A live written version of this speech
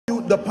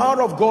the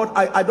power of God,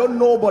 I don't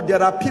know, but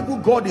there are people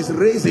God is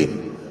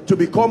raising to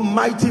become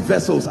mighty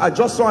vessels. I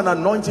just saw an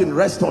anointing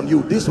rest on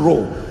you, this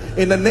row.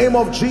 In the name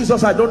of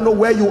Jesus, I don't know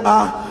where you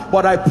are,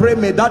 but I pray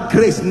may that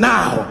grace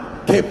now,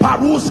 let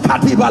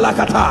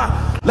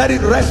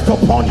it rest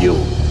upon you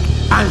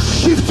and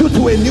shift you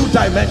to a new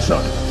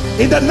dimension.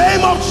 In the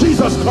name of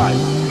Jesus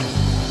Christ.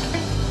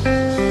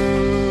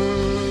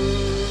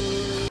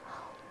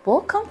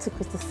 Welcome to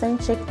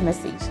Christocentric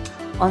Message.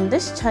 On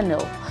this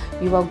channel,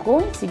 you are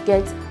going to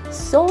get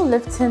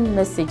soul-lifting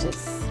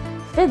messages,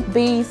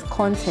 faith-based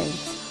content,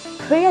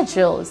 prayer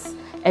drills,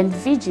 and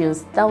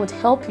videos that would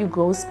help you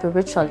grow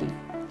spiritually.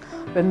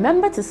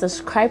 Remember to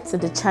subscribe to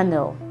the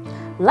channel,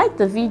 like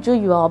the video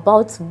you are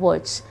about to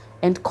watch,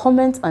 and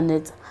comment on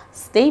it.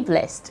 Stay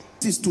blessed.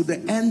 It is to the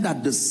end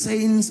that the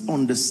saints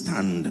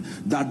understand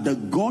that the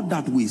God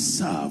that we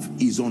serve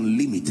is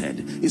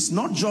unlimited. It's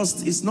not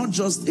just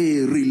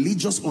a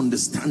religious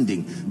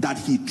understanding that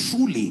he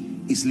truly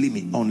is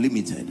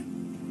unlimited.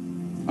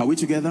 Are we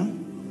together?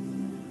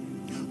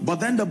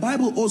 But then the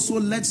Bible also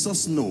lets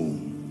us know,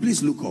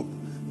 please look up,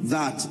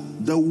 that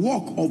the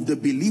work of the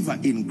believer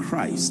in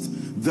Christ,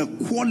 the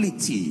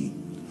quality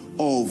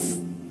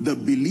of the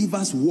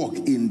believer's work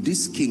in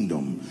this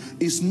kingdom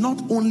is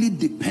not only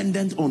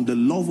dependent on the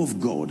love of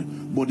God,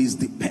 but is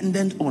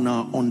dependent on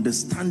our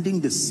understanding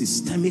the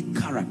systemic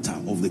character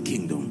of the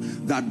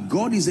kingdom. That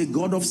God is a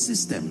God of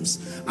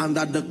systems, and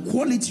that the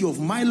quality of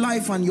my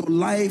life and your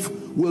life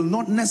will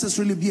not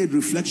necessarily be a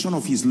reflection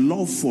of his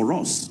love for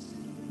us.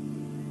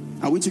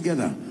 Are we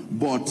together?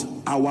 But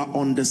our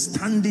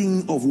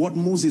understanding of what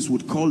Moses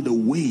would call the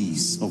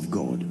ways of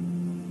God.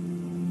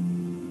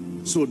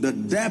 So the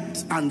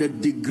depth and the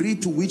degree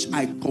to which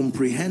I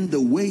comprehend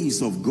the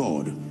ways of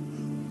God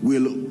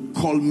will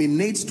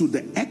culminate to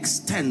the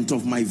extent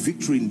of my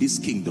victory in this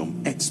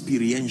kingdom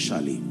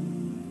experientially.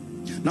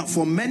 Now,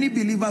 for many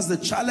believers, the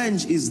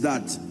challenge is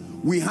that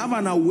we have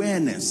an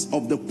awareness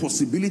of the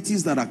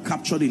possibilities that are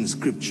captured in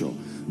Scripture.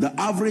 The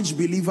average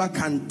believer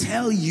can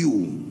tell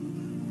you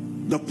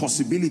the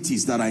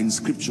possibilities that are in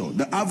Scripture.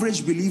 The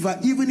average believer,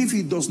 even if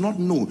he does not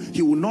know,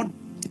 he will not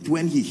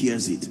when he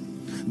hears it.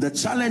 The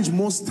challenge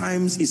most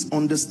times is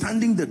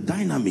understanding the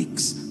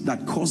dynamics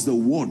that cause the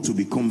word to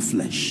become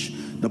flesh.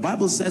 The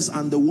Bible says,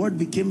 and the word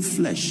became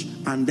flesh,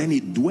 and then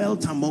it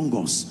dwelt among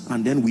us,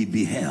 and then we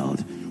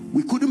beheld.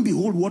 We couldn't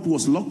behold what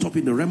was locked up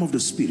in the realm of the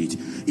spirit.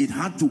 It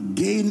had to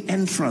gain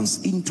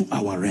entrance into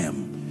our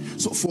realm.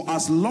 So for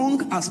as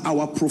long as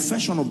our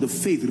profession of the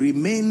faith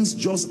remains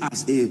just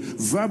as a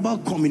verbal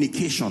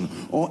communication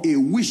or a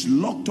wish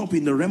locked up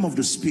in the realm of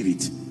the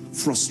spirit,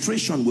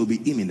 frustration will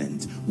be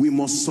imminent. We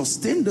must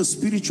sustain the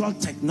spiritual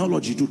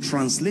technology to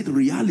translate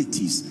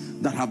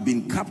realities that have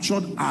been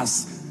captured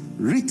as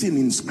written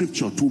in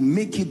Scripture to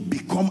make it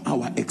become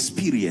our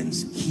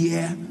experience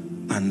here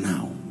and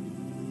now.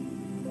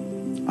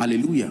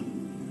 Hallelujah.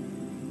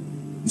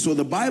 So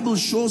the Bible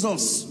shows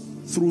us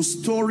through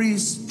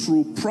stories,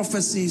 through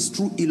prophecies,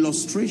 through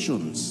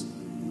illustrations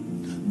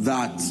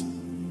that,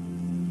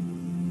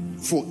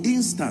 for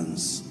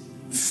instance,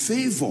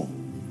 favor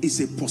is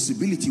a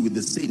possibility with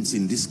the saints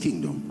in this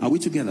kingdom. Are we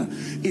together?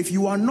 If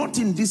you are not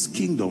in this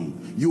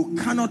kingdom, you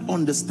cannot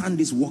understand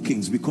these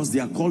workings because they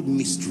are called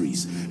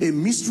mysteries. A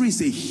mystery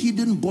is a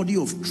hidden body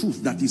of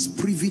truth that is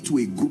privy to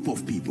a group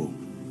of people.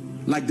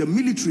 Like the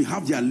military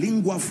have their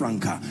lingua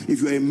franca.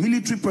 If you're a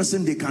military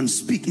person, they can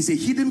speak. It's a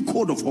hidden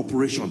code of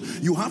operation.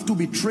 You have to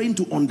be trained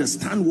to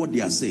understand what they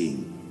are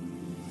saying.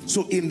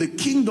 So in the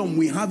kingdom,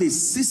 we have a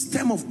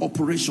system of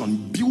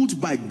operation built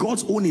by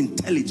God's own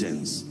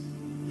intelligence,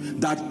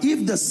 that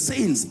if the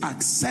saints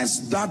access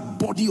that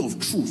body of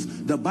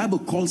truth, the Bible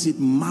calls it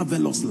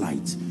marvelous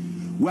light.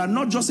 We are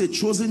not just a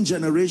chosen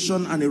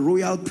generation and a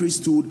royal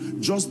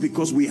priesthood just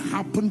because we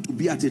happen to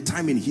be at a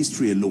time in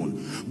history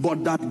alone,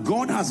 but that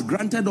God has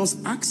granted us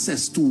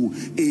access to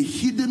a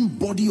hidden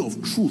body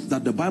of truth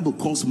that the Bible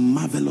calls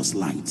marvelous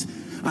light.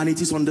 And it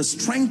is on the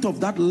strength of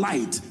that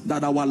light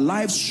that our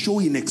lives show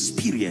in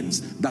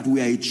experience that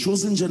we are a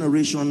chosen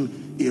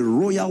generation, a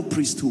royal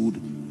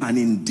priesthood, and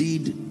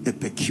indeed a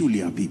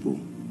peculiar people.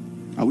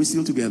 Are we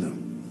still together?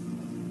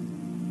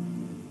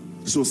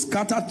 So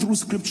scattered through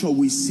Scripture,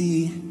 we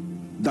see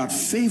that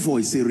favor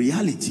is a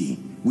reality.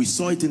 We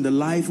saw it in the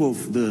life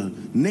of the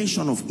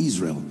nation of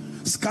Israel.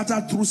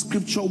 Scattered through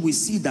Scripture, we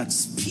see that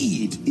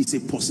speed is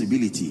a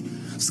possibility.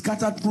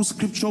 Scattered through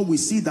Scripture, we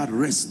see that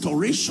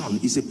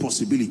restoration is a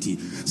possibility.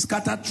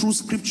 Scattered through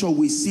Scripture,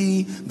 we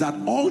see that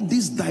all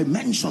these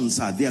dimensions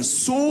are there,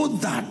 so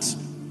that,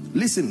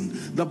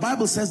 listen, the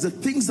Bible says the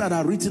things that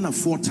are written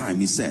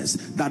aforetime, it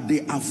says that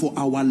they are for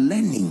our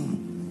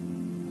learning.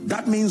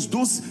 That means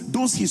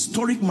those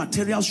historic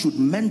materials should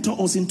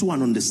mentor us into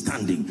an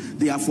understanding.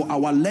 They are for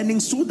our learning,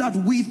 so that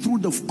we, through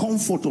the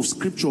comfort of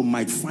Scripture,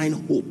 might find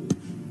hope.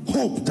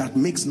 Hope that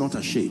makes not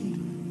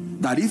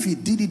ashamed. That if he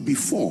did it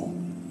before,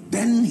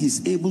 then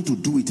he's able to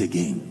do it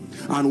again.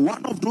 And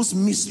one of those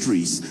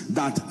mysteries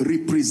that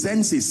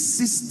represents a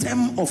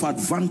system of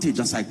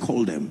advantage, as I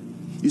call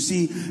them. You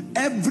see,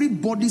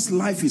 everybody's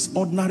life is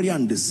ordinary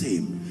and the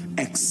same.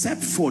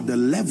 except for the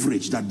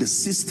leverage that the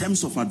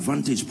systems of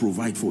advantage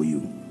provide for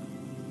you.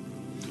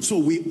 So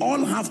we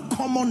all have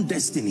common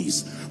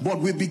destinies,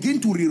 but we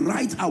begin to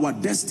rewrite our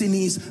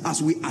destinies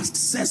as we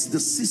access the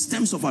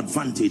systems of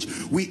advantage.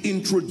 We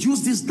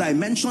introduce these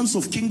dimensions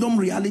of kingdom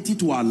reality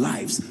to our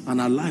lives, and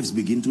our lives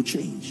begin to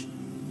change.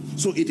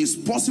 So it is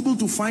possible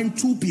to find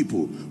two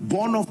people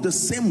born of the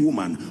same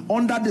woman,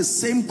 under the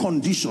same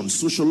conditions,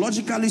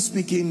 sociologically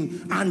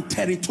speaking and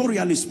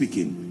territorially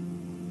speaking.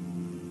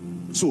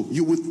 So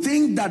you would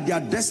think that their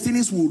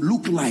destinies would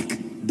look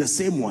like the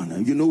same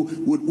one, you know,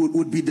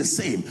 would be the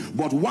same.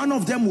 But one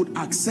of them would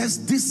access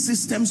these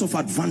systems of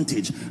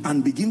advantage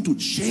and begin to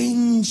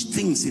change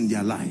things in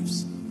their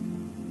lives.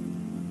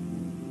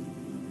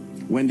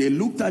 When they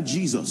looked at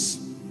Jesus,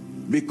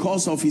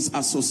 because of his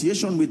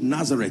association with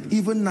Nazareth,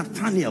 even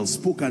Nathanael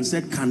spoke and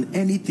said, "Can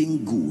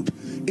anything good?"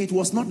 It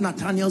was not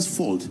Nathanael's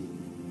fault.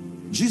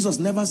 Jesus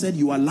never said,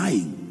 "You are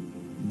lying."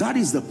 That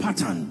is the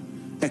pattern,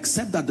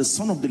 except that the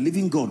Son of the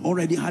living God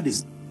already had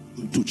his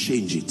to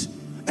change it.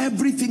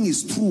 Everything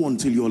is true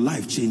until your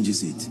life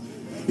changes it.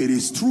 It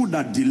is true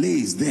that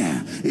delay is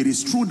there. It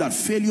is true that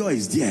failure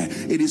is there.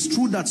 It is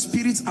true that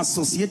spirits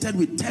associated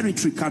with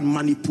territory can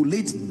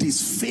manipulate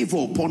disfavor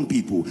upon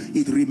people.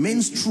 It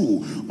remains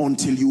true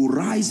until you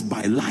rise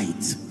by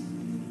light.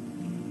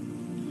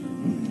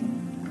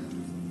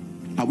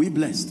 Are we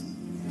blessed?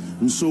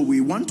 And so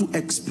we want to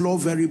explore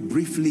very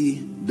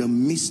briefly the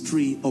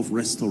mystery of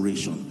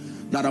restoration.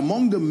 That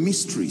among the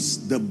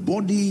mysteries, the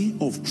body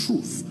of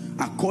truth,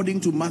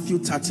 according to Matthew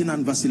 13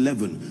 and verse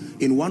 11,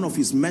 in one of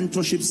his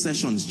mentorship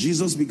sessions,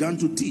 Jesus began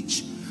to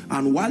teach.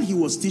 And while he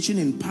was teaching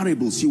in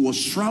parables, he was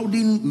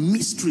shrouding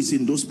mysteries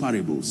in those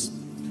parables.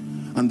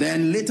 And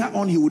then later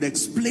on, he would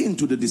explain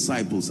to the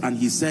disciples, and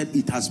he said,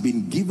 "It has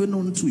been given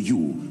unto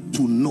you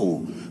to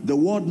know." The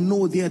word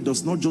 "know" there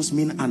does not just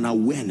mean an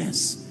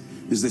awareness.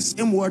 It's the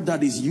same word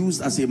that is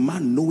used as a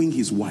man knowing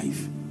his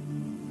wife.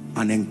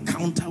 An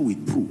encounter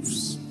with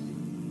proofs.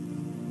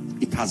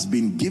 It has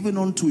been given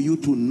unto you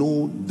to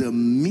know the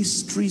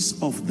mysteries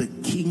of the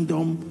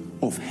kingdom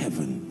of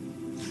heaven.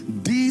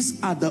 These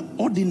are the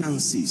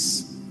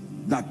ordinances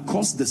that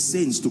cause the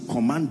saints to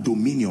command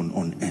dominion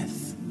on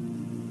earth.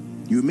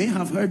 You may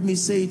have heard me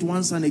say it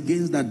once and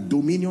again that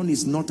dominion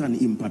is not an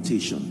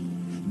impartation.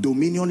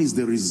 Dominion is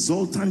the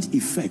resultant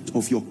effect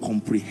of your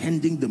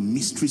comprehending the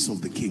mysteries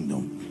of the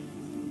kingdom.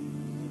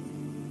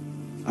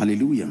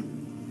 Hallelujah.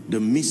 The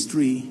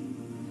mystery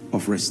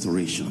of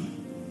restoration.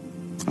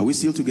 Are we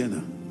still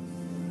together?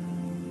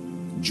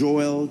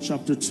 Joel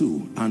chapter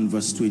 2 and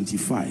verse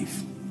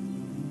 25.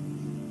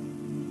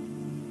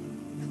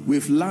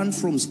 We've learned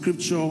from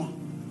scripture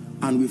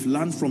and we've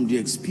learned from the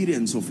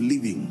experience of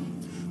living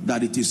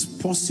that it is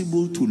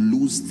possible to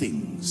lose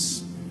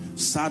things.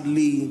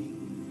 Sadly,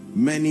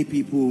 many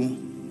people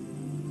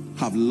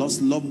have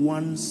lost loved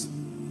ones.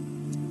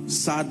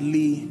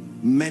 Sadly,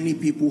 many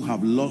people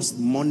have lost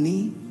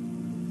money.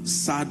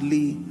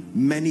 Sadly,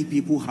 many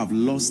people have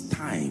lost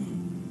time.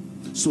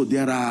 So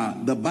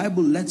the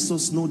Bible lets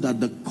us know that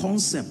the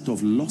concept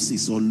of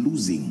losses or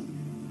losing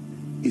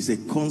is a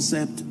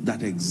concept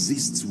that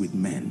exists with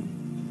men.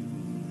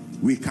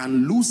 We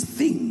can lose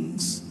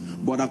things,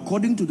 but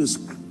according to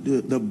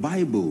the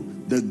Bible,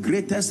 the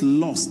greatest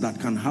loss that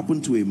can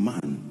happen to a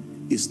man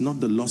is not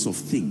the loss of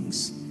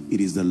things, it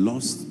is the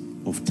loss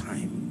of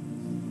time.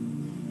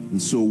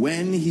 And so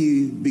when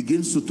he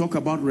begins to talk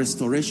about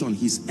restoration,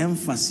 his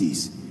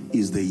emphasis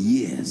is the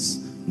years,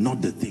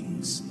 not the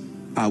things.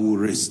 I will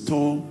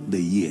restore the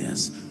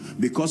years.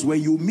 Because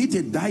when you meet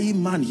a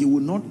dying man, he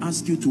will not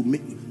ask you to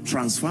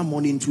transfer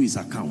money into his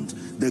account.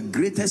 The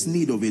greatest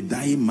need of a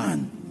dying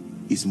man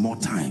is more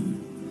time.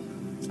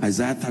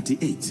 Isaiah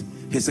 38.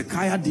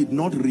 Hezekiah did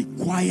not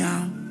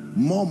require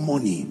more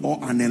money or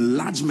an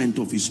enlargement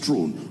of his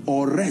throne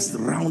or rest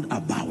round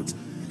about.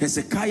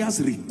 Hezekiah's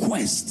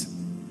request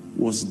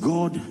was,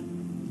 "God,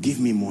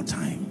 give me more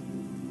time."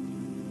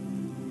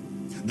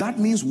 That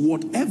means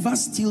whatever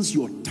steals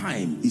your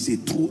time is a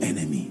true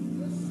enemy.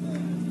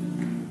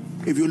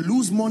 If you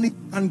lose money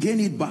and gain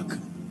it back,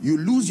 you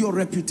lose your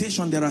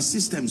reputation, there are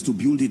systems to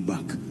build it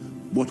back.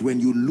 But when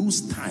you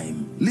lose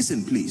time,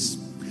 listen please,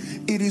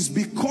 it is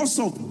because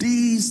of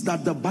this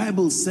that the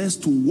Bible says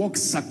to walk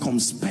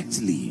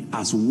circumspectly,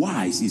 as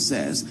wise, it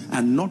says,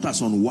 and not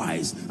as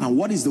unwise. And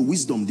what is the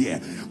wisdom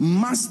there?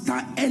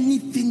 Master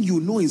anything you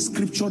know in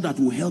scripture that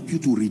will help you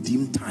to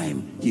redeem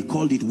time. He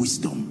called it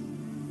wisdom.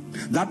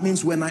 That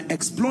means when I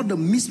explore the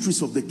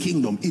mysteries of the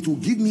kingdom, it will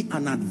give me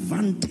an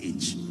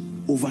advantage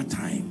over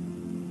time.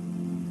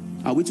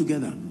 Are we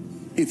together?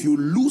 If you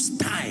lose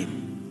time,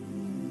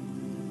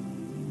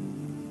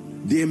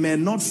 there may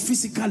not,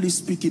 physically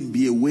speaking,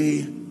 be a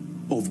way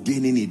of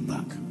gaining it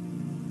back.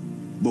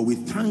 But we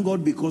thank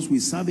God because we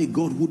serve a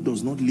God who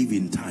does not live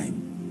in time.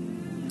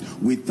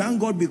 We thank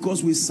God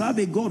because we serve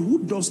a God who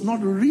does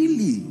not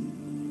really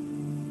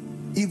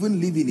even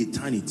live in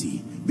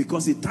eternity.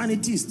 Because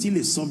eternity is still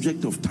a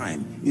subject of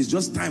time. It's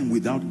just time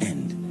without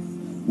end.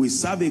 We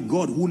serve a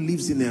God who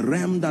lives in a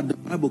realm that the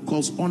Bible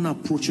calls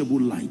unapproachable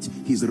light.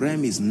 His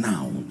realm is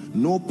now.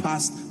 No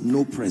past,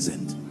 no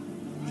present,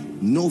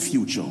 no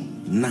future,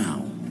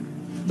 now.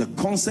 The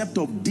concept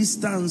of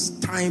distance,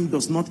 time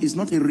is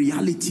not a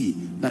reality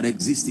that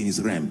exists in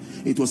his realm.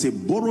 It was a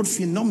borrowed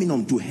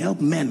phenomenon to help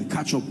men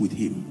catch up with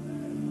him.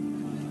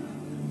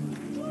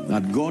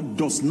 That God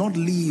does not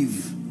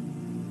live.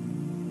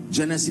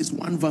 Genesis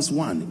 1 verse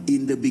 1,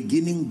 in the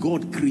beginning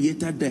God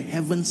created the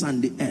heavens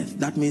and the earth.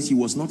 That means he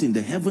was not in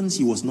the heavens,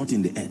 he was not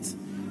in the earth.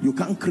 You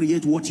can't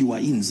create what you are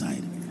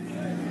inside.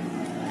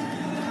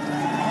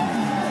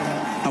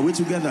 Are we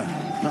together?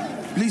 Now,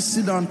 please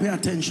sit down, pay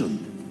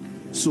attention.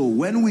 So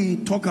when we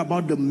talk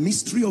about the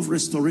mystery of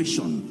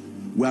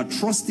restoration, we are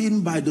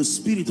trusting by the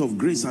Spirit of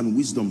grace and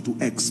wisdom to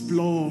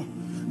explore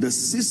the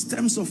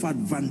systems of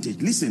advantage.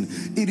 Listen,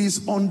 it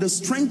is on the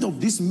strength of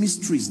these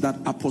mysteries that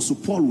Apostle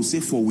Paul will say,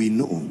 for we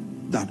know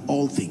that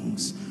all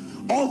things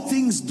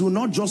do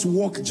not just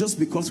work just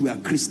because we are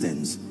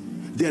Christians.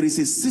 There is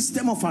a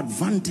system of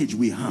advantage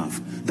we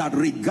have that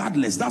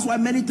regardless. That's why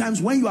many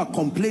times when you are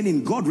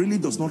complaining, God really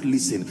does not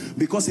listen,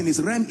 because in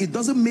his realm it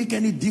doesn't make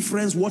any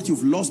difference what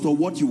you've lost or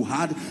what you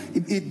had.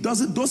 It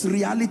doesn't. Those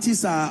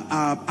realities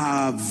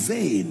are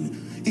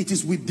vain. It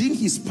is within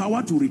his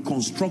power to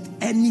reconstruct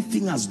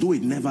anything as though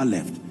it never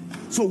left.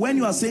 So when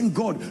you are saying,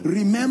 God,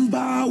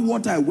 remember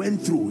what I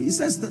went through, he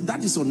says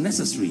that is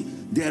unnecessary.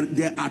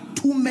 There are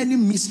too many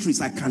mysteries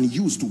I can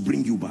use to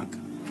bring you back.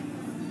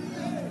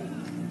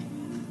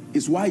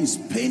 It's why it's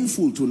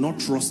painful to not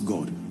trust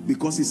God,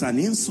 because it's an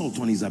insult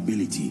on his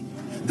ability.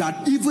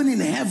 That even in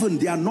heaven,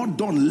 they are not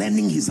done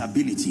learning his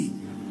ability.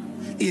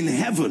 In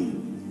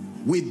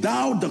heaven,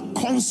 without the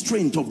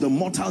constraint of the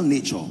mortal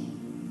nature,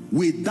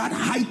 with that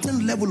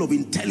heightened level of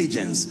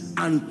intelligence,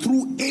 and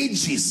through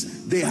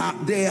ages, they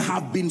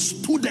have been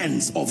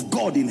students of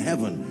God in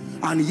heaven,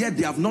 and yet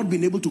they have not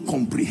been able to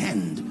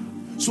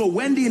comprehend. So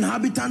when the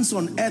inhabitants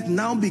on earth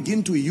now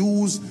begin to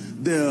use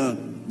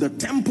the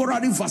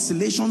temporary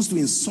vacillations to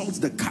insult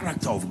the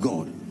character of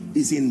God,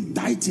 is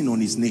indicting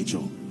on his nature.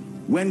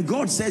 When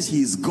God says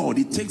he is God,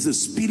 it takes the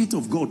Spirit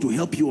of God to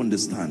help you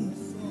understand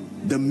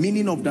the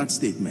meaning of that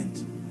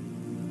statement.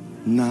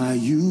 Now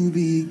you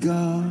be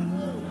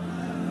God,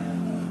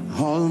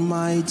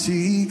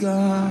 Almighty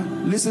God.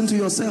 Listen to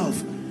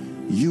yourself.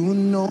 You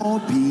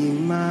know be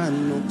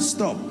man.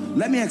 Stop.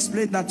 Let me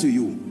explain that to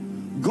you.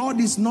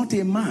 God is not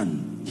a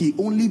man. He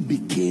only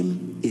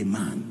became a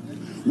man.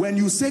 When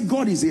you say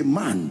God is a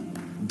man,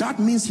 that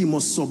means he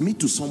must submit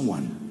to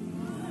someone.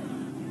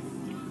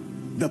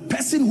 The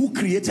person who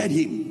created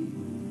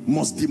him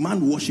must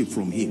demand worship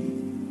from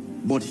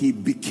him. But he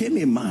became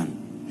a man,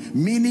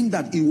 meaning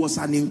that it was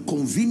an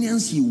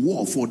inconvenience he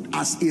wore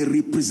as a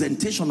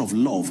representation of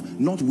love,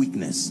 not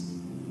weakness.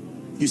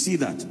 You see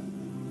that?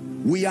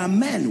 We are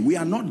men, we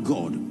are not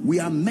God.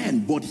 We are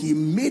men, but he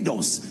made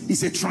us.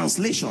 It's a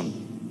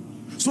translation.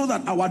 So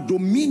that our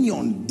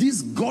dominion,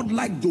 this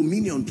godlike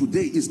dominion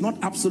today, is not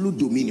absolute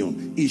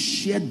dominion, it's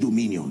shared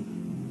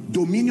dominion.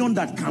 Dominion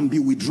that can be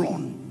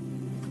withdrawn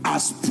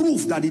as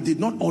proof that it did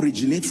not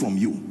originate from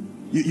you.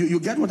 You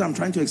get what I'm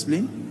trying to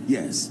explain?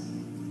 Yes.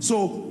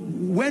 So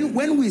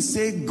when we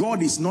say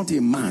God is not a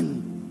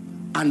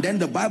man, and then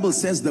the Bible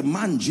says the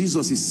man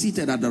Jesus is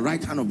seated at the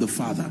right hand of the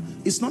Father,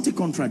 it's not a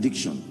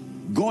contradiction.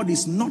 God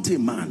is not a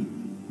man,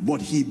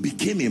 but he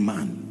became a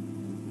man,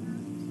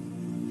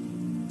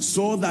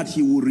 so that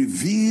he will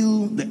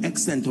reveal the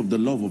extent of the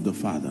love of the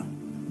Father.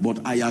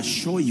 But I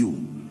assure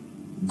you,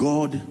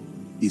 God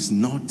is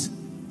not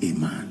a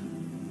man.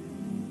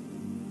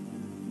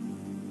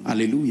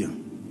 Hallelujah.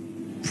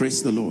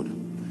 Praise the Lord.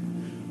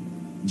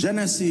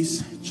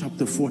 Genesis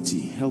chapter 40.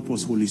 Help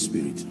us, Holy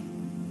Spirit.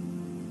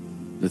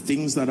 The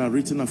things that are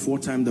written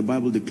aforetime, the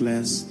Bible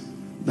declares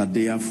that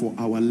they are for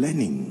our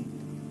learning,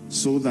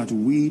 so that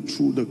we,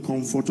 through the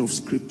comfort of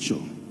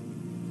Scripture,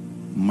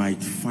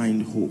 might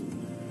find hope.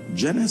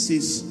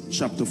 Genesis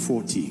chapter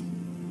 40.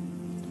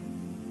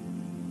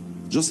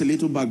 Just a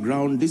little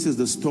background. This is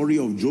the story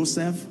of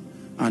Joseph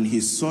and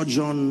his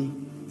sojourn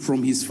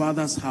from his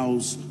father's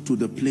house to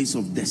the place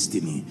of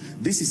destiny.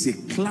 This is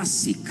a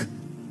classic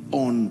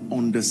on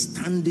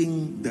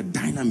understanding the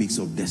dynamics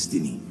of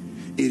destiny.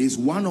 It is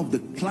one of the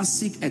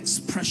classic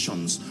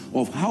expressions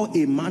of how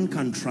a man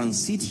can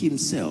transit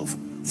himself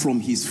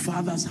from his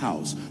father's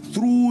house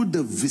through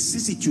the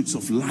vicissitudes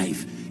of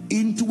life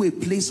into a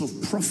place of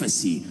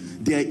prophecy.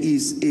 There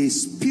is a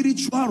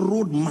spiritual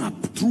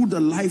roadmap through the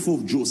life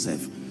of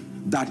Joseph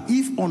that,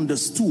 if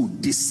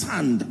understood,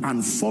 discerned,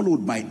 and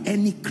followed by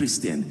any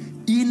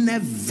Christian,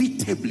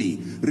 inevitably,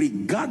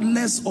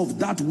 regardless of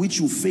that which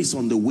you face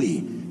on the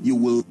way, you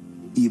will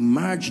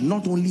emerge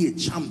not only a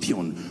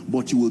champion,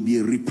 but you will be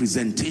a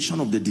representation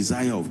of the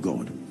desire of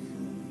God.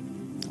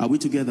 Are we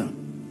together?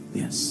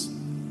 Yes.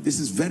 This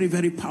is very,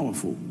 very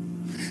powerful.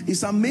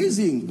 It's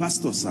amazing,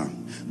 Pastor Sir,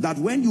 that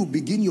when you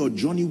begin your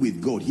journey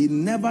with God, he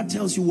never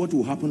tells you what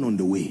will happen on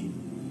the way.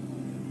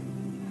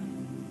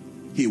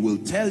 He will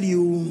tell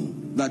you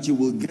that you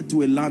will get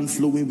to a land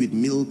flowing with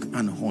milk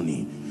and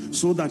honey,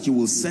 so that you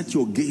will set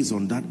your gaze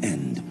on that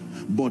end.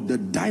 But the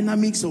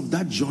dynamics of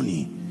that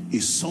journey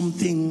is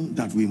something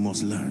that we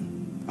must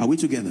learn. Are we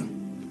together?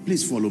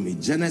 Please follow me.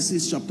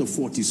 Genesis chapter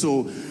 40.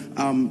 So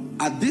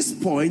at this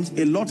point,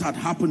 a lot had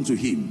happened to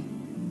him.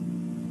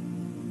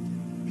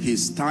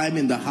 His time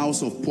in the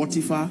house of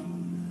Potiphar,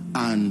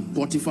 and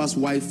Potiphar's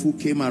wife who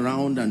came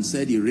around and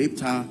said he raped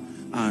her,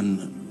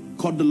 and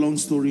cut the long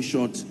story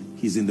short,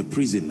 he's in the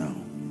prison now.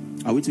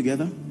 Are we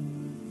together?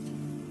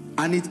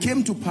 And it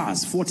came to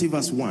pass, 40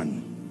 verse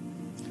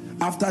 1,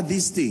 after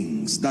these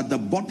things, that the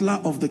butler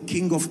of the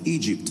king of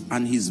Egypt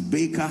and his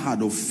baker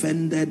had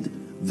offended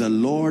the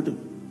Lord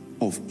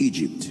of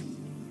Egypt.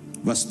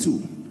 Verse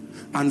 2,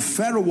 and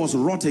Pharaoh was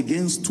wroth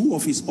against two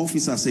of his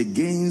officers,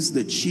 against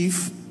the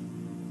chief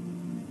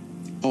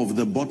of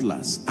the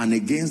butlers and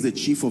against the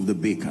chief of the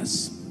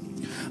bakers.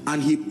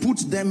 And he put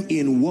them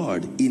in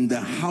ward in the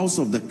house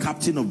of the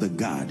captain of the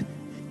guard,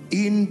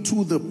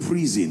 into the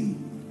prison,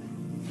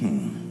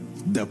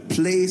 the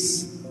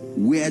place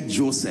where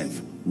Joseph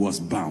was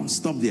bound.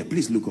 Stop there,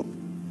 please look up.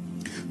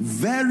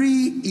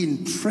 Very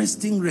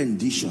interesting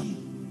rendition.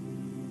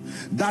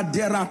 That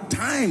there are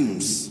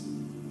times,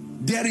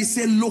 there is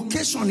a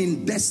location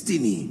in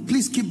destiny,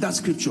 please keep that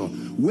scripture,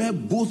 where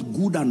both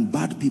good and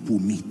bad people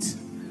meet.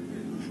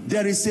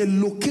 There is a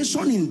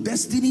location in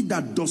destiny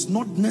that does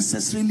not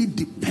necessarily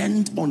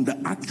depend on the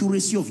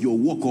accuracy of your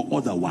work or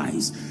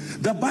otherwise.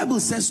 The Bible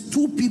says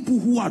two people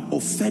who had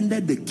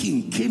offended the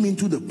king came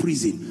into the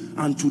prison,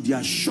 and to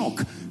their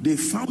shock, they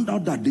found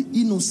out that the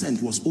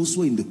innocent was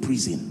also in the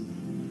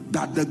prison,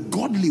 that the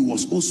godly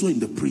was also in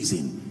the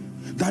prison,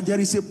 that there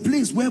is a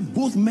place where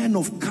both men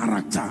of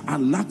character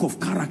and lack of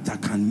character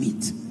can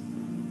meet.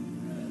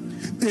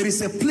 There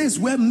is a place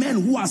where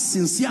men who are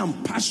sincere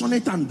and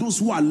passionate and those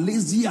who are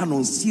lazy and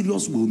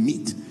unserious will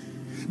meet.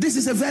 This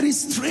is a very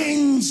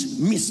strange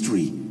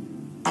mystery.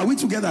 Are we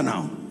together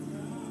now?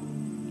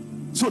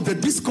 So the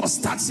discourse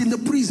starts in the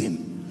prison.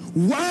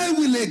 Why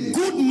will a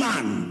good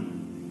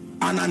man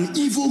and an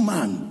evil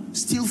man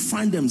still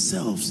find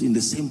themselves in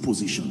the same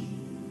position?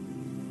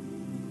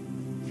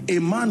 A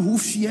man who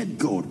feared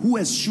God, who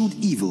eschewed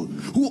evil,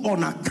 who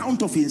on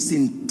account of his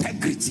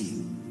integrity,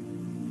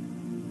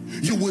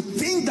 you would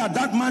think that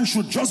that man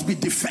should just be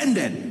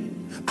defended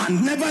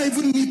and never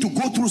even need to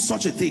go through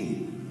such a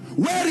thing.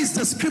 Where is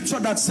the scripture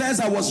that says,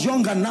 I was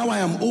young and now I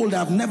am old, I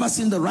have never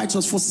seen the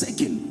righteous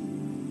forsaken?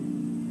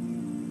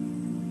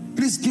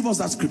 Please give us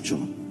that scripture.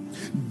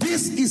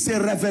 This is a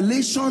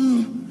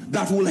revelation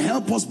that will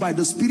help us by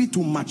the Spirit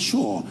to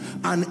mature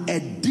and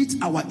edit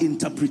our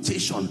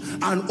interpretation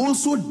and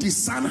also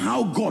discern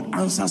how God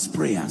answers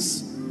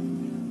prayers.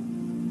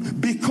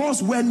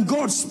 Because when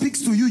God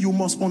speaks to you, you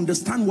must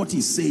understand what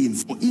he's saying.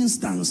 For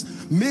instance,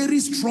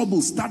 Mary's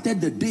trouble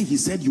started the day he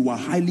said you are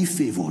highly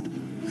favored.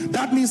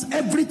 That means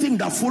everything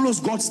that follows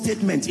God's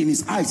statement in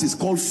his eyes is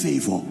called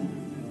favor.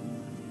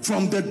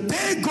 From the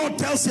day God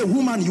tells a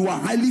woman you are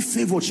highly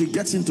favored, she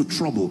gets into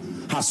trouble.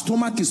 Her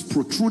stomach is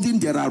protruding.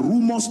 There are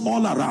rumors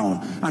all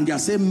around. And they are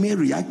saying,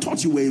 Mary, I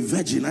thought you were a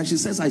virgin. And she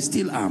says, I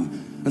still am.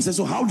 And says,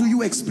 so how do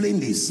you explain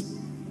this?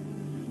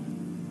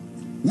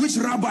 Which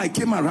rabbi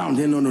came around?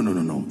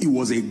 No. It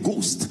was a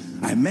ghost.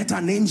 I met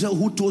an angel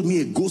who told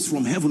me a ghost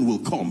from heaven will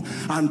come,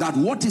 and that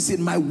what is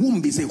in my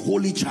womb is a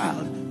holy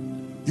child.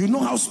 You know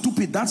how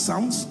stupid that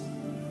sounds?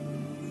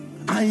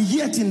 And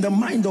yet in the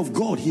mind of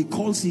God, he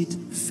calls it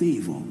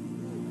favor.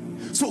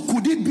 So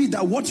could it be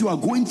that what you are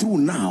going through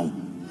now,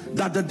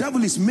 that the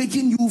devil is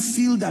making you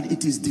feel that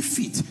it is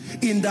defeat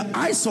in the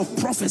eyes of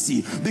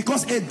prophecy?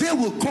 Because a day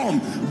will come,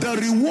 the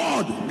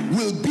reward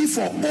will be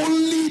for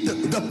only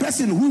the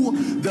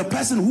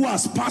person who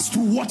has passed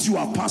through what you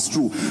have passed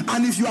through.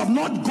 And if you have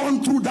not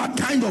gone through that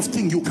kind of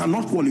thing, you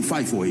cannot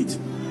qualify for it.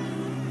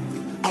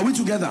 Are we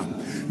together?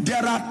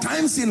 There are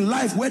times in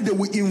life where they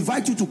will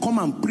invite you to come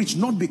and preach,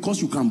 not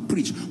because you can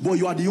preach, but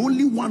you are the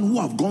only one who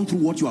have gone through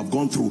what you have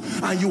gone through,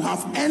 and you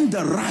have earned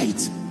the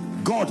right.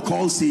 God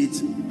calls it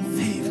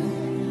favor.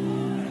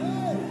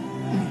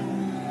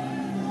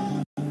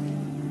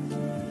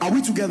 Are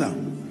we together?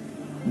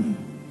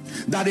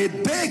 That a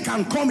day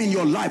can come in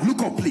your life,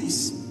 look up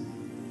please,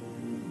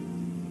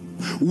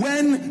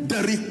 when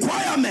the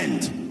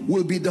requirement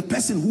will be the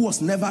person who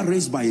was never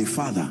raised by a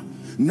father,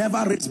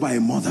 never raised by a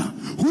mother,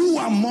 who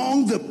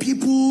among the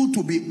people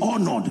to be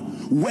honored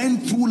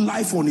went through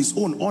life on his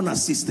own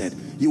unassisted.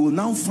 You will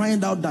now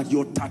find out that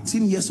your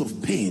 13 years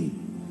of pain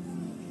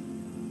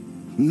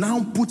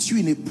now puts you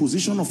in a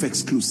position of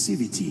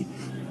exclusivity.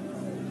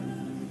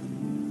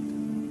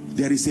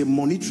 There is a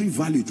monetary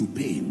value to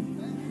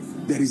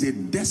pain. There is a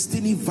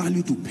destiny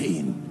value to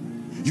pain.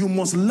 You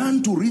must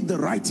learn to read the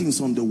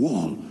writings on the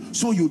wall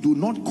so you do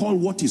not call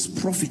what is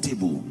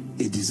profitable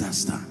a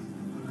disaster.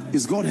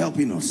 Is God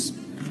helping us?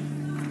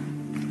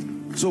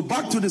 So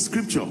back to the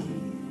scripture.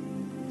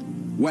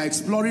 We're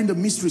exploring the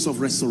mysteries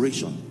of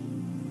restoration.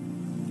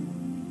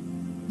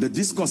 The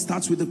discourse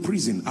starts with the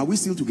prison. Are we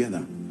still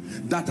together?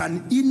 That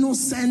an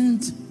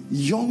innocent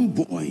young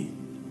boy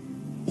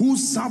who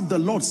served the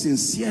Lord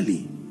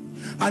sincerely.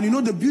 And you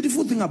know, the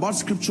beautiful thing about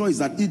scripture is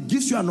that it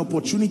gives you an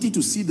opportunity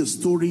to see the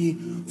story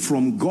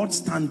from God's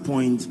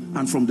standpoint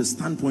and from the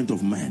standpoint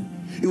of man.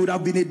 It would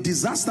have been a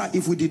disaster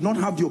if we did not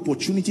have the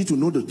opportunity to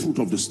know the truth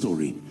of the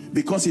story,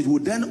 because it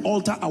would then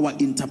alter our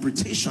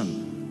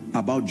interpretation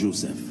about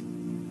Joseph.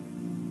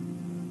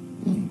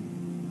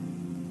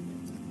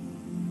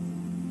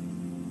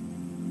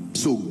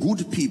 So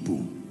good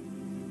people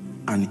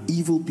and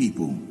evil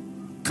people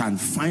can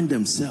find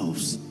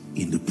themselves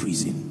in the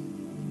prison.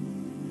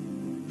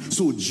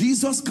 So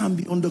Jesus can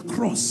be on the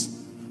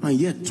cross, and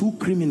yet two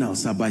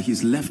criminals are by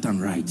his left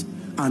and right,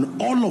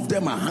 and all of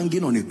them are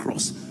hanging on a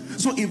cross.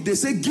 So if they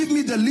say, give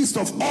me the list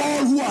of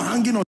all who are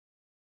hanging on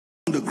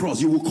the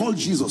cross, you will call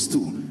Jesus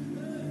too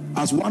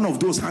as one of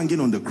those hanging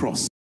on the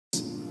cross.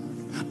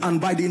 And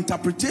by the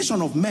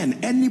interpretation of men,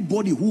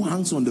 anybody who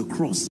hangs on the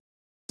cross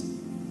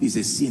is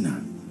a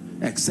sinner,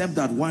 except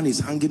that one is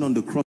hanging on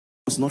the cross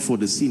not for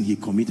the sin he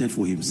committed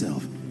for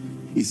himself.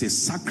 It's a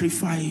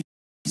sacrifice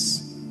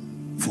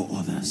for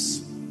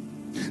others.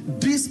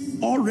 This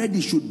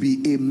already should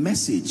be a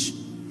message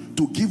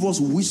to give us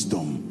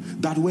wisdom,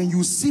 that when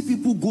you see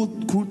people go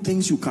through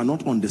things you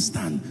cannot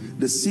understand,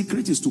 the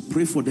secret is to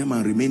pray for them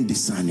and remain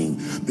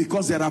discerning,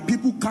 because there are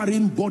people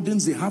carrying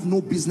burdens they have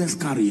no business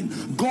carrying.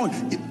 God,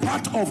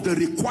 part of the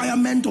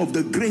requirement of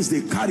the grace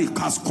they carry,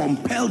 has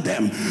compelled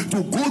them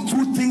to go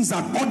through things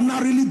that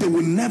ordinarily they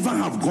will never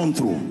have gone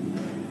through.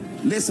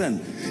 Listen,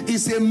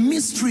 it's a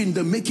mystery in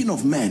the making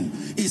of men,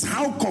 is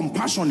how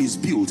compassion is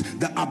built,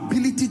 the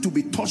ability to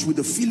be touched with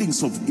the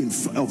feelings of the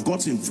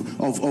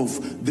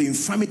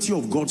infirmity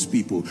of God's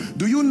people.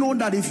 Do you know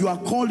that if you are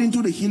called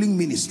into the healing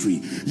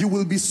ministry, you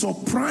will be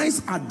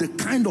surprised at the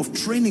kind of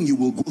training you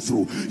will go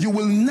through? You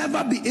will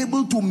never be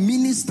able to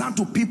minister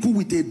to people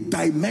with a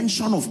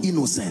dimension of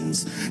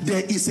innocence.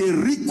 There is a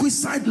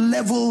requisite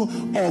level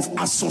of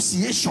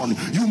association.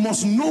 You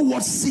must know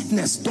what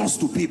sickness does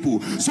to people,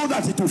 so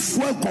that it will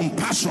fuel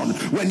compassion.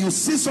 When you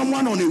see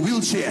someone on a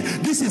wheelchair,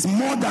 this is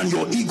more than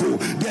your ego.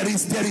 There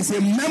is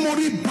a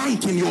memory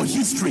bank in your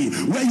history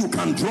where you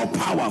can draw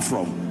power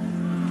from.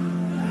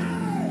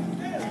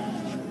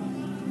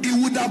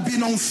 It would have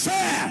been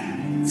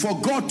unfair for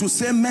God to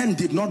say men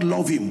did not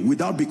love him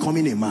without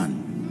becoming a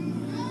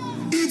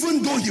man.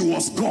 Even though he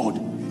was God,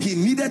 he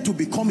needed to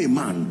become a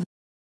man,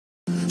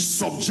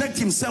 subject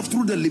himself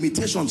through the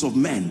limitations of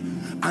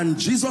men. And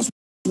Jesus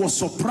was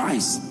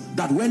surprised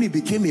that when he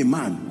became a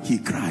man, he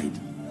cried.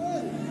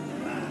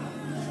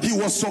 He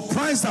was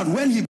surprised that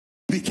when he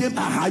became,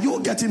 are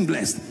you getting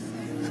blessed?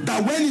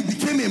 That when he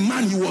became a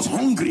man, he was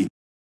hungry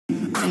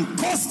and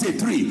cursed a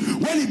tree.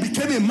 When he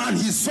became a man,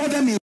 he saw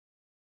them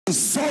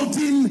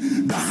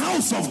insulting the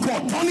house of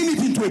God, turning it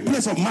into a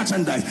place of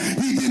merchandise.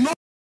 He did not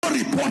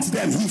report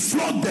them, he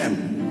flogged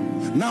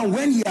them. Now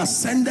when he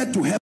ascended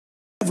to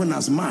heaven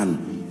as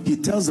man, he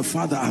tells the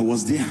Father, I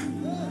was there.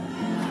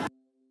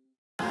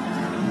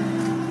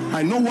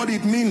 I know what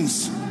it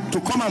means to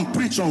come and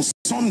preach on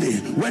Sunday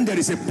when there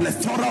is a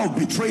plethora of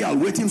betrayal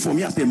waiting for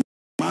me as a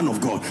man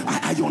of God.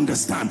 I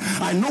understand.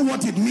 I know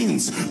what it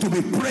means to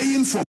be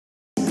praying for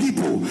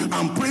people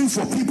and praying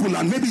for people,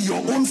 and maybe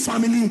your own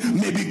family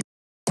may be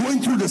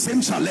going through the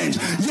same challenge,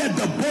 yet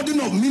the burden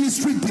of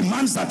ministry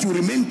demands that you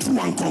remain true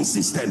and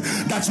consistent,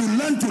 that you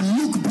learn to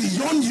look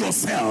beyond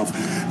yourself.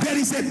 There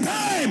is a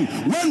time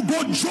when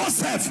both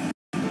Joseph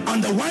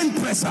and the wine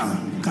presser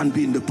can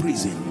be in the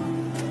prison.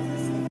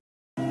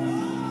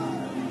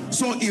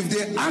 So if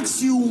they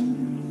ask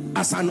you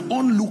as an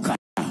onlooker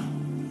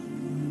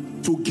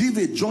to give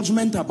a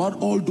judgment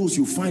about all those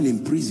you find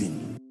in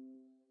prison,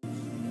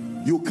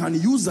 you can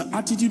use the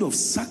attitude of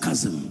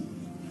sarcasm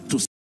to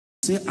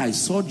say, I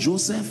saw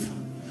Joseph,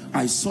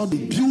 I saw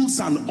the builds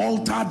an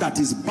altar that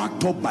is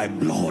backed up by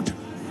blood,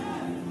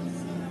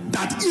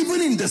 that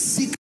even in the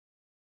secret,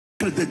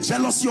 the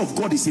jealousy of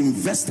God is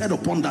invested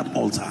upon that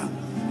altar.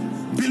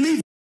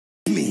 Believe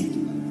me.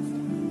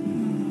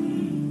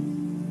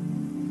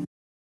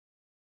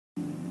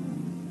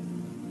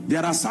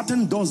 There are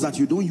certain doors that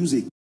you don't use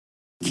a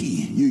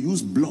key, you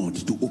use blood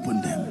to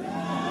open them.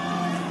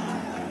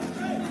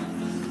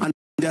 And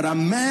there are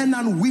men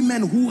and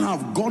women who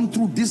have gone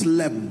through this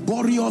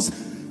laborious,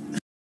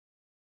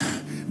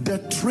 the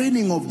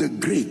training of the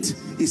great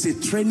is a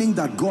training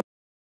that God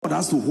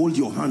has to hold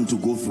your hand to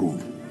go through.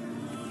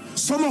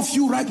 Some of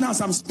you right now, as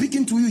I'm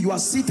speaking to you, you are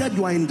seated,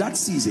 you are in that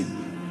season.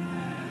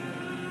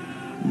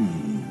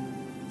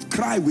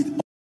 Cry with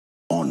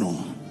honor.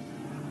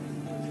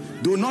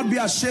 Do not be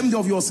ashamed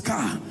of your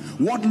scar.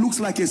 What looks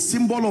like a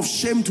symbol of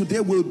shame today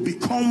will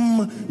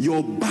become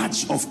your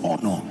badge of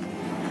honor.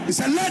 He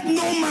said, let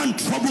no man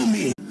trouble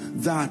me.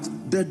 That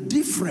the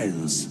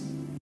difference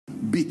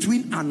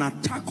between an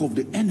attack of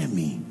the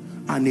enemy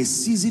and a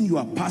season you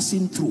are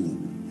passing through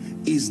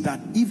is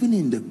that even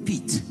in the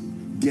pit,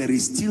 there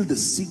is still the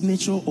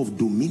signature of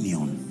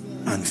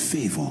dominion and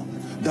favor.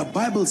 The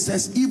Bible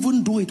says,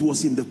 even though it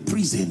was in the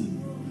prison,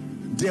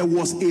 there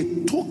was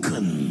a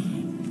token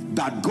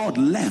that God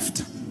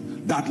left,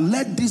 that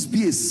let this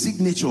be a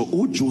signature,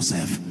 oh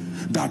Joseph,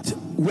 that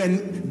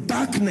when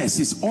darkness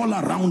is all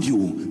around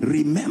you,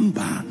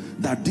 remember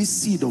that this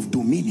seed of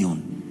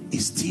dominion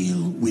is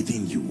still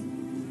within you.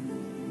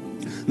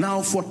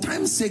 Now, for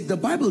time's sake, the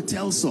Bible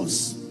tells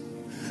us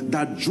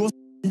that Joseph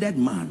that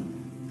man.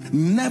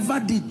 Never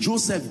did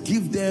Joseph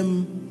give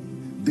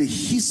them the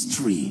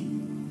history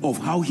of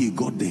how he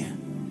got there.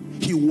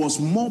 He was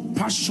more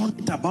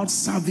passionate about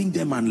serving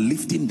them and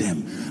lifting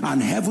them,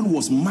 and heaven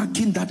was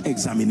marking that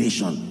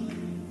examination.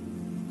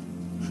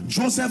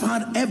 Joseph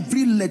had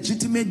every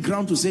legitimate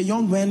ground to say,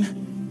 young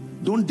men,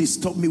 don't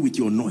disturb me with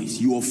your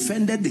noise. You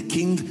offended the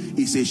king.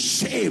 It's a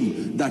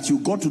shame that you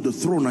got to the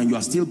throne and you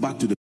are still back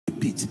to the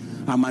pit.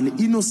 I'm an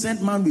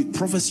innocent man with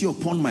prophecy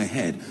upon my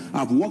head.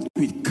 I've worked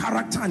with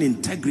character and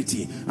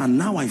integrity, and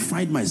now I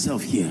find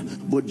myself here.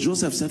 But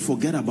Joseph said,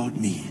 forget about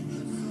me.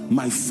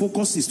 My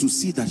focus is to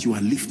see that you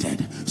are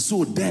lifted.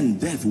 So then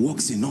death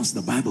works in us.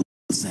 The Bible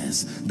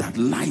says that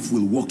life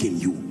will work in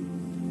you.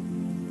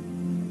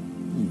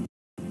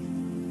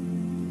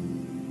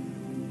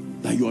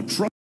 That your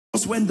trust,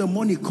 when the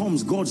money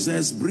comes, God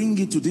says, bring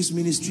it to this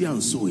ministry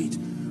and sow it.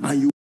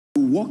 And you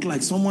walk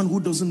like someone who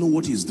doesn't know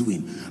what he's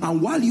doing.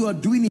 And while you are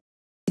doing it,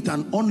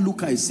 an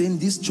onlooker is saying,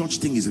 this church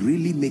thing is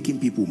really making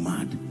people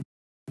mad.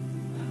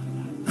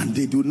 And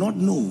they do not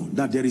know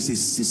that there is a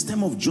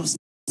system of justice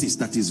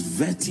that is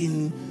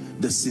vetting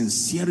the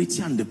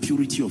sincerity and the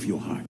purity of your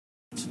heart.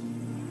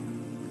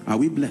 Are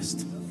we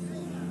blessed?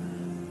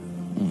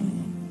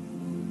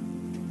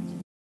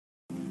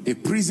 A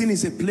prison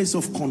is a place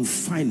of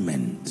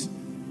confinement.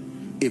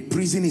 A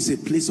prison is a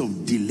place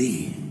of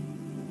delay.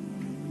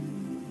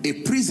 A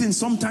prison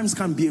sometimes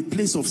can be a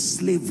place of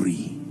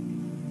slavery.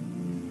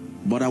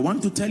 But I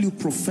want to tell you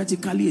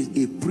prophetically,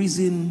 a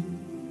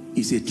prison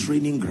is a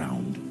training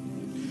ground.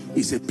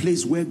 It's a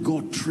place where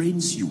God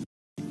trains you.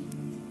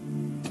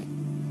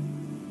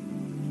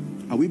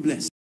 Are we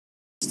blessed?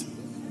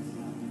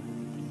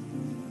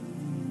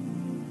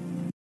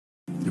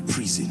 The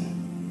prison.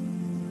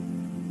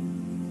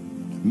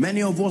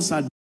 Many of us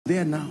are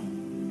there now.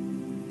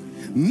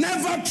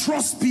 Never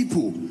trust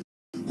people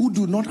who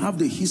do not have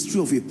the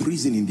history of a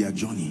prison in their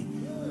journey.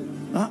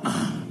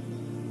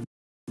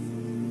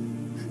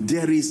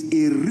 There is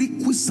a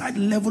requisite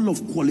level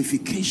of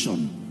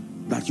qualification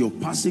that you're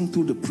passing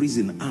through the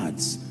prison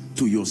adds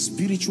to your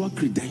spiritual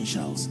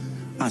credentials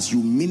as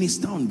you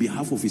minister on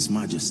behalf of His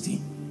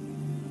Majesty.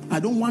 I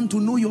don't want to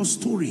know your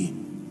story.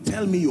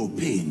 Tell me your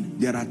pain.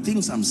 There are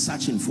things I'm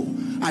searching for.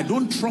 I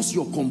don't trust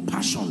your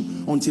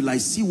compassion until I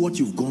see what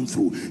you've gone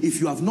through. If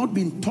you have not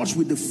been touched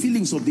with the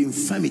feelings of the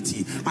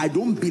infirmity, I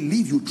don't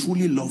believe you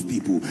truly love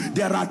people.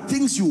 There are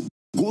things you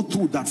go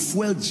through that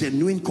fuel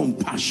genuine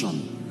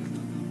compassion.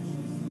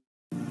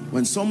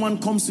 When someone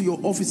comes to your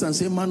office and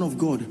says, man of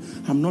God,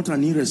 I'm not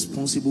an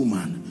irresponsible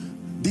man.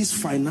 This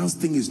finance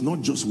thing is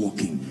not just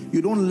working.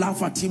 You don't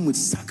laugh at him with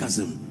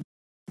sarcasm.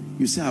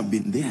 You say, I've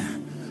been there.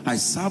 I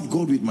serve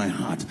God with my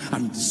heart,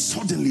 and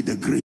suddenly the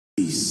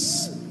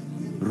grace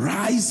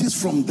rises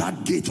from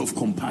that gate of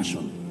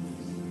compassion.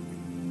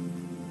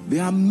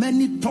 There are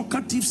many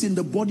talkatives in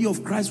the body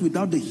of Christ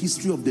without the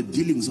history of the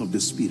dealings of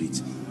the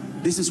Spirit.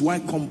 This is why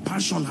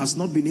compassion has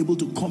not been able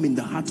to come in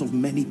the heart of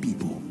many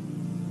people.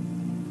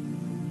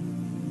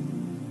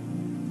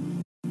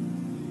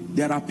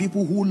 There are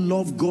people who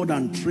love God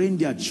and train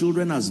their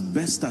children as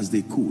best as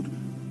they could,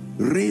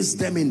 raise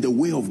them in the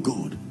way of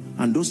God,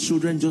 and those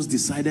children just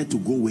decided to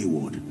go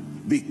wayward.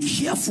 Be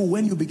careful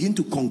when you begin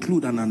to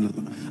conclude and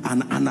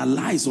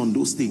analyze on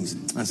those things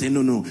and say,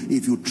 no,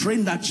 if you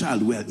train that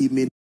child well, it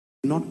may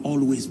not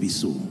always be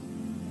so.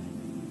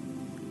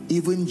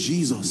 Even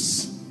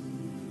Jesus,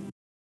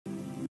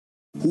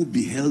 who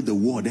beheld the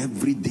word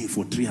every day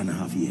for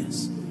 3.5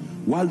 years,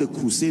 while the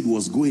crusade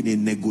was going, a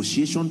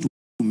negotiation to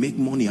make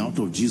money out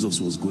of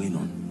Jesus was going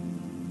on.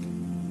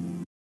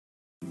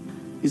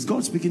 Is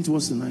God speaking to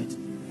us tonight?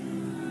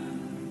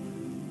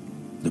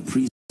 The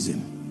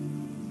prison.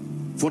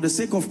 For the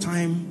sake of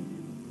time,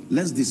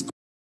 let's discuss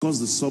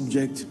the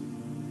subject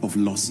of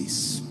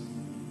losses.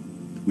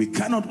 We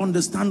cannot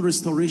understand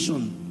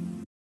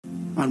restoration,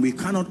 and we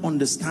cannot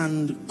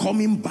understand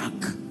coming back,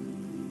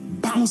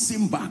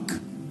 bouncing back,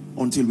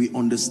 until we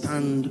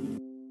understand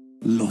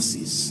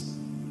losses.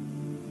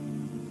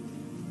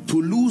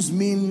 To lose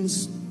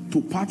means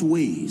to part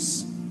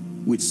ways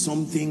with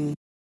something,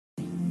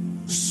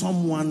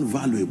 someone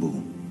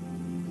valuable,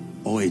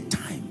 or a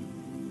time.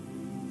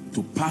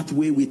 To part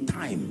way with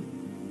time,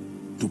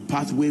 to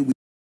part way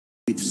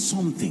with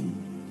something,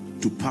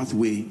 to part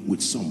way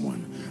with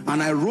someone.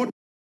 And I wrote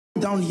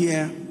down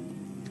here,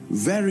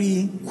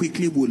 very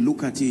quickly we'll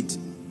look at it,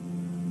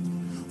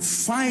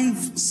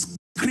 5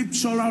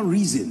 scriptural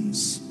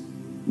reasons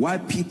why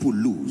people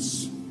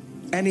lose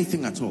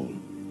anything at all.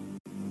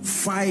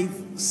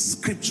 5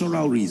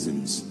 scriptural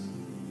reasons.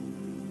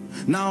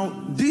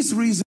 Now, these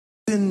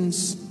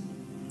reasons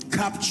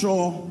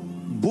capture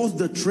both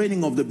the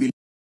training of the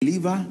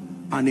believer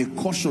and a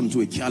caution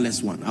to a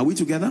careless one. Are we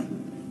together?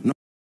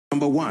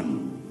 Number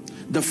 1,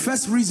 the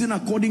first reason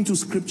according to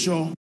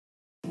scripture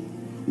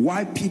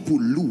why people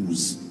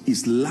lose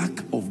is lack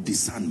of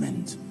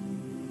discernment.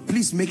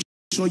 Please make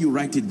sure you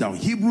write it down.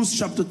 Hebrews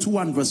chapter 2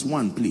 and verse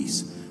 1,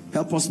 please.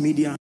 Help us,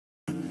 media.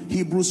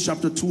 Hebrews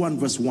chapter 2 and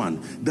verse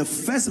 1. The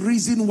first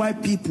reason why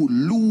people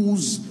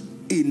lose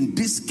in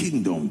this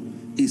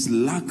kingdom is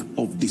lack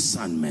of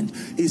discernment.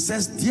 It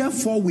says,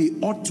 therefore we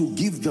ought to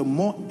give the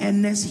more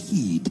earnest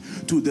heed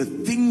to the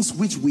things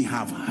which we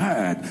have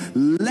heard,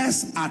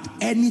 lest at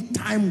any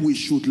time we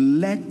should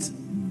let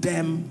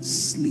them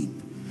sleep.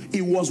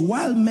 It was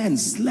while men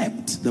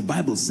slept, the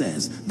Bible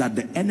says, that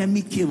the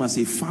enemy came as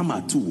a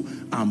farmer too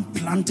and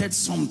planted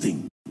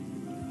something.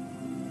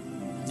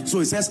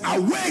 So it says,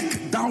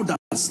 awake thou that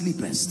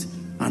sleepest,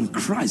 and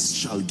Christ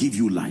shall give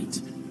you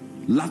light.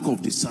 Lack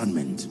of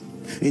discernment.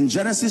 In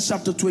Genesis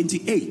chapter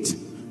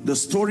 28, the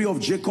story of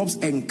Jacob's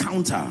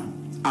encounter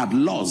at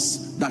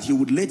Luz that he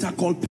would later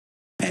call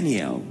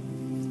Peniel.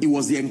 It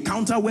was the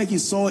encounter where he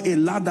saw a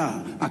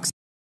ladder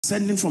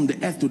ascending from the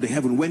earth to the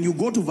heaven. When you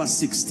go to verse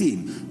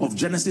 16 of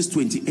Genesis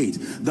 28,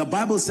 the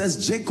Bible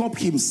says Jacob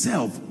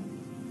himself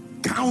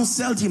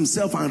counseled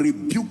himself and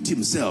rebuked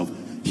himself.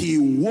 He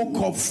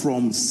woke up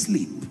from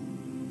sleep.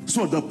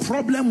 So the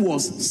problem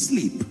was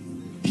sleep.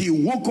 He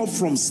woke up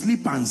from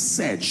sleep and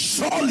said,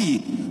 surely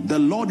the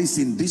Lord is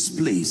in this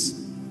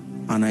place,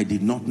 and I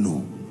did not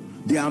know.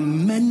 There are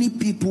many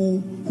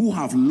people who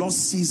have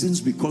lost seasons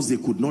because they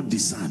could not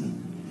discern.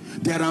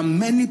 There are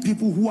many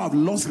people who have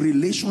lost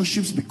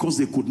relationships because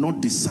they could not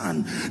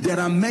discern. There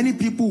are many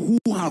people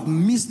who have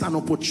missed an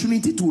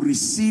opportunity to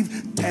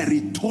receive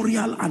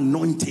territorial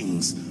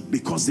anointings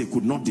because they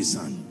could not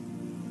discern.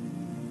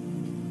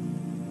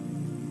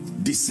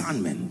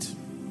 Discernment.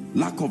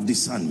 Lack of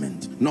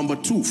discernment. Number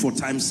two, for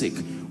time's sake,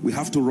 we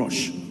have to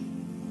rush.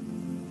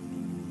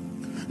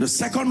 The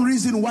second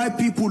reason why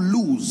people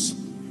lose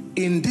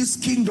in this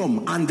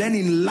kingdom and then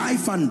in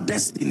life and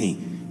destiny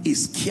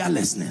is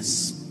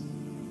carelessness.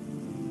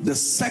 The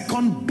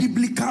second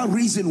biblical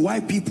reason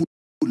why people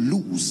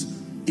lose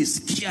is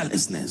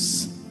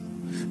carelessness.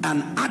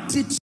 An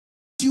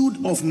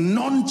attitude of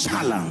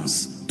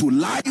nonchalance to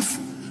life,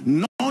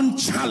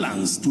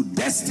 nonchalance to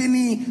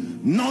destiny,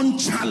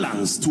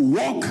 nonchalance to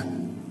walk.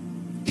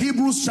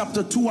 Hebrews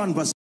chapter 2 and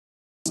verse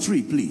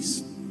 3,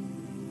 please.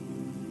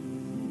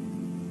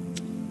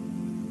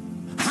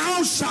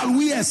 How shall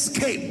we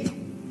escape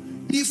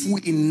if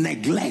we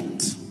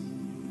neglect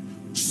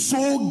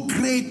so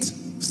great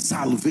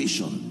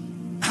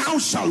salvation? How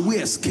shall we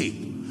escape?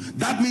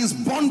 That means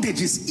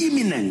bondage is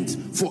imminent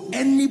for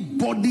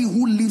anybody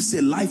who lives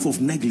a life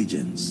of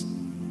negligence.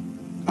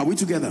 Are we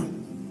together?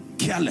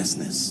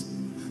 Carelessness.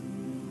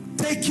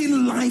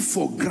 Taking life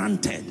for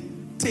granted.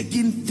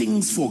 Taking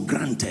things for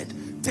granted.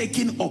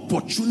 Taking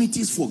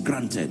opportunities for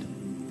granted.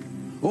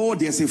 Oh,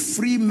 there's a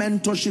free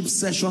mentorship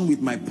session with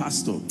my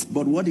pastor.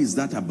 But what is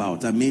that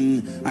about? I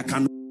mean, I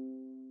can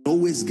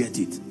always get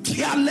it.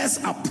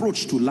 Careless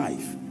approach to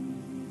life.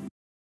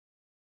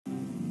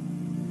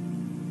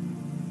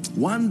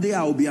 One day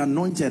I'll be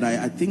anointed.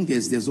 I think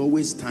there's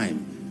always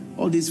time.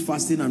 All this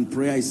fasting and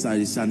prayer is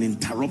an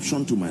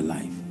interruption to my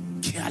life.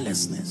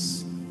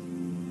 Carelessness.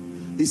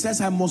 He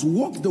says, I must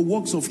walk the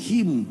works of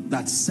him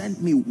that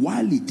sent me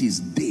while it is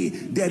day.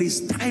 There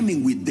is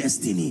timing with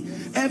destiny.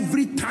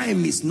 Every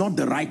time is not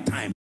the right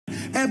time.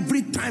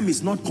 Every time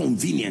is not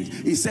convenient.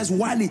 He says,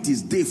 while it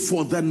is day,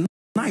 for the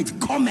night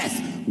cometh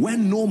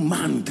when no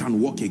man can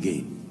walk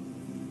again.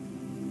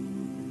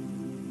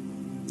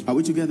 Are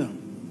we together?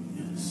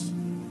 Yes.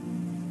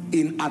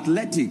 In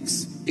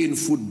athletics, in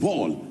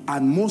football,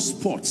 and most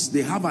sports,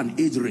 they have an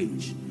age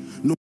range.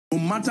 No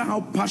matter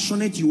how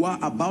passionate you are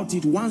about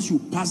it, once you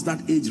pass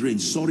that age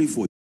range, sorry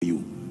for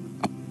you.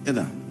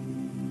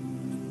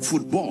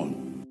 Football,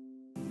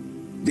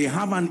 they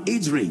have an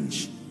age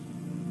range.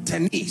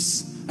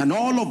 Tennis, and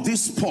all of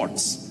these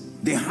sports,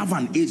 they have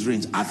an age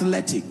range.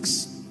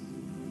 Athletics.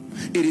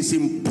 It is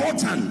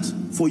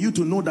important for you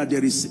to know that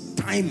there is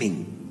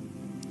timing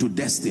to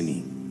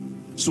destiny.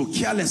 So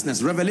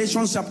carelessness.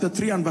 Revelation chapter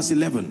 3 and verse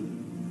 11.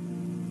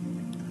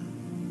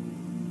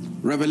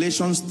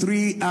 Revelations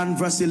 3 and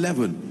verse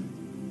 11.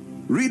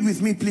 Read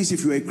with me, please,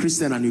 if you are a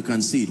Christian and you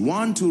can see it.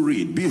 1, 2,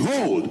 read.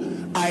 Behold,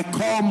 I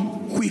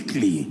come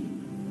quickly.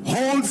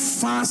 Hold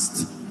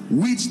fast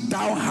which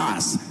thou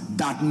hast,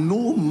 that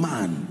no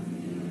man.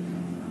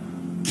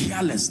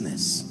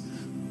 Carelessness.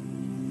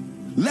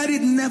 Let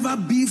it never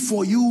be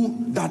for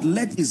you that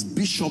let his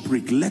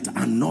bishopric let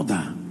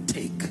another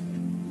take.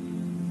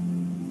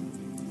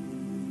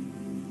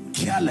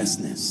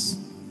 Carelessness.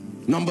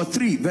 Number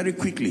 3, very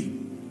quickly.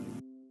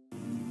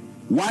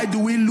 Why do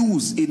we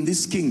lose in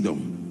this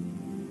kingdom?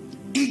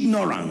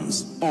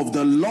 Ignorance of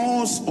the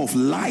laws of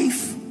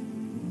life,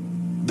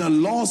 the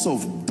laws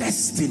of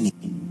destiny,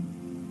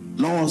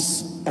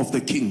 laws of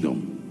the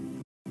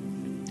kingdom.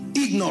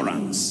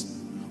 Ignorance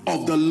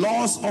of the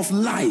laws of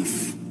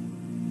life,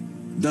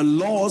 the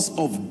laws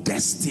of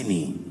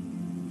destiny,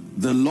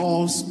 the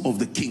laws of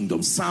the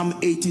kingdom. Psalm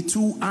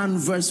 82 and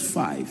verse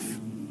 5.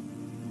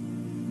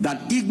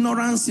 That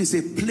ignorance is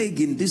a plague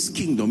in this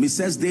kingdom. It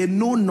says they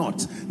know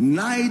not,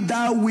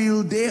 neither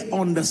will they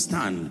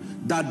understand,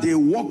 that they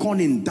walk on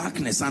in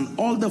darkness, and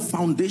all the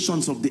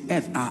foundations of the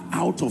earth are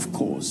out of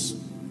course.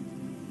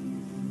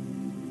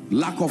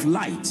 Lack of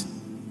light.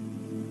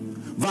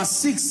 Verse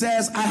 6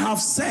 says, I have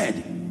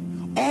said,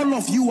 all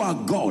of you are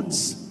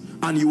gods,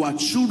 and you are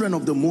children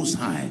of the Most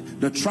High.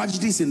 The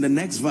tragedy is in the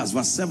next verse,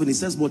 verse 7. It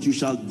says, but you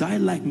shall die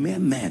like mere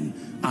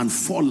men and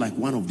fall like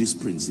one of these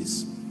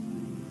princes.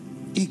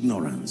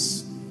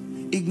 Ignorance.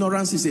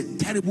 Ignorance is a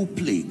terrible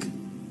plague.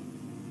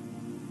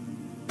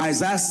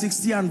 Isaiah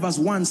 60 and verse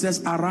 1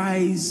 says,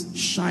 arise,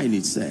 shine,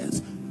 it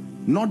says.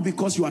 Not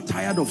because you are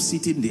tired of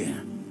sitting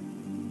there,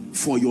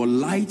 for your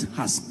light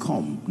has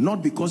come.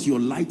 Not because your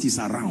light is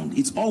around.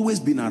 It's always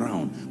been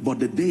around, but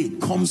the day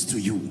it comes to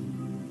you.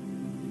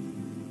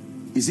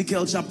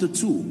 Ezekiel chapter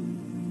 2,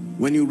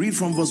 when you read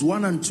from verse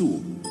 1 and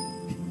 2,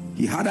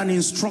 he had an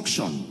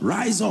instruction,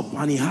 rise up,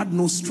 and he had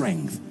no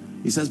strength.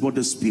 He says, but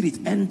the Spirit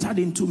entered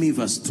into me,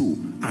 verse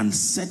 2, and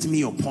set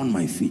me upon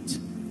my feet.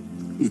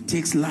 It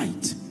takes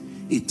light.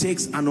 It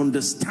takes an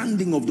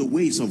understanding of the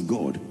ways of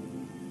God.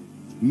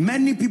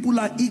 Many people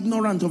are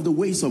ignorant of the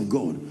ways of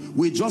God.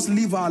 We just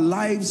live our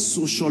lives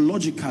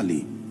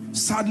sociologically.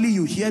 Sadly,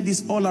 you hear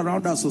this all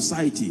around our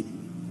society.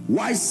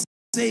 Why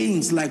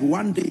sayings like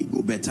one day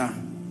go better?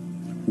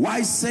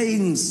 Why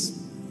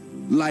sayings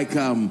like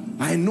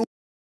I know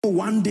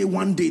one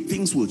day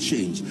things will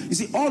change? You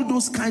see, all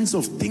those kinds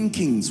of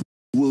thinkings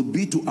will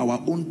be to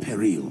our own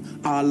peril.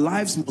 Our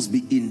lives must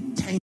be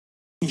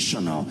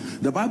intentional.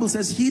 The Bible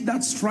says, he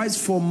that strives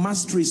for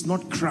mastery is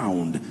not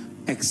crowned,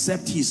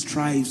 except he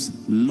strives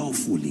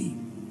lawfully.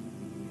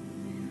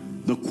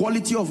 The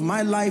quality of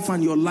my life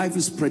and your life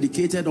is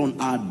predicated on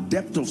our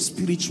depth of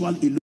spiritual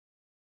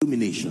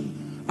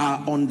illumination,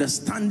 our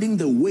understanding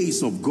the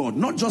ways of God,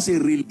 not just a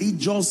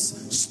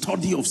religious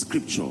study of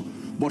scripture,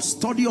 but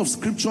study of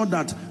scripture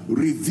that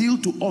reveal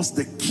to us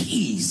the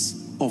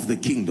keys of the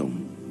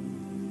kingdom.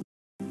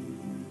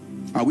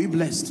 Are we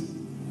blessed?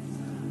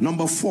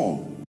 Number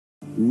 4,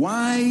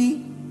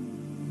 why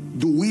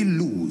do we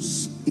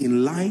lose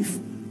in life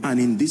and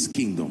in this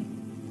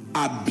kingdom?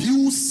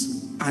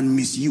 Abuse and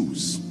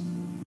misuse.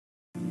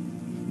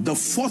 The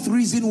 4th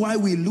reason why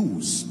we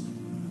lose: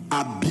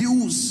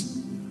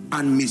 abuse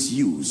and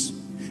misuse.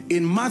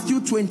 In Matthew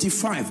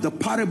 25, the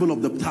parable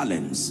of the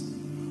talents,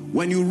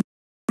 when you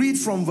read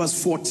from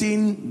verse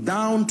 14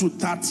 down to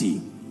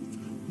 30,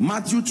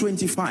 Matthew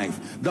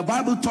 25, the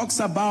Bible talks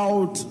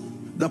about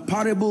the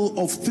parable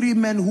of 3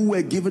 men who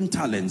were given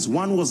talents.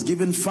 One was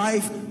given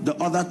 5, the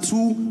other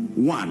 2,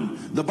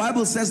 1. The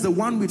Bible says the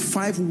one with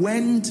 5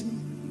 went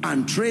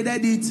and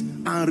traded it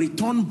and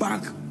returned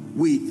back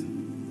with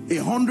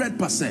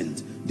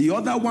 100%. The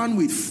other one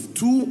with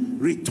 2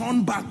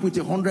 returned back with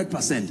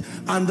 100%.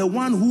 And the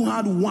one who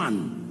had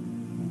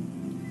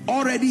 1,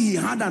 already he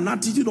had an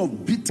attitude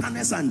of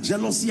bitterness and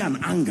jealousy and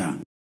anger.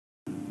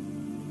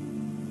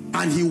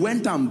 And he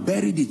went and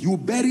buried it. You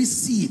bury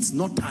seeds,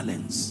 not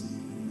talents.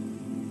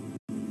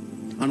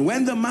 And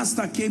when the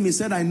master came, he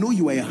said, I know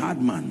you are a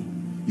hard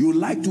man. You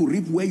like to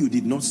reap where you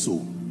did not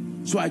sow.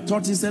 So I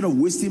thought, instead of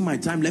wasting my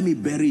time, let me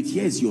bury it.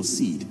 Here is your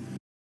seed.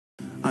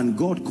 And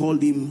God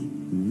called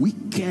him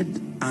wicked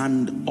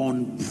and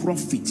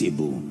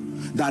unprofitable.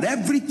 That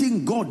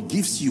everything God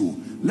gives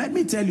you, let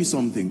me tell you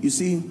something. You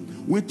see,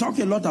 we talk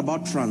a lot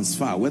about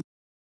transfer,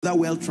 whether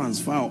wealth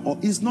transfer, or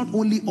it's not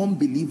only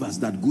unbelievers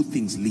that good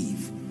things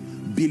leave.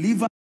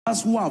 Believers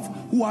who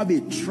have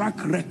a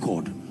track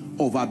record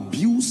of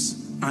abuse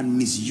and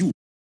misuse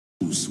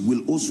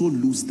will also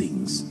lose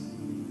things,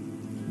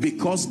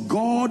 because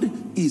God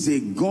is a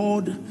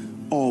God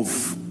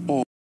of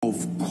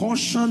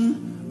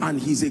caution, and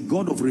he's a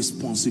God of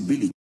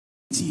responsibility.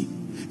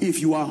 If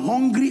you are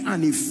hungry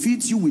and he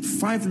feeds you with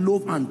 5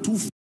 loaves and 2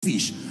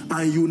 fish,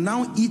 and you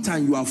now eat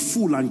and you are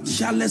full and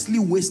carelessly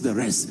waste the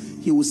rest,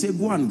 he will say,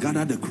 go and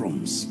gather the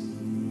crumbs.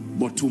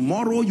 But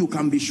tomorrow you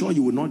can be sure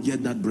you will not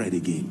get that bread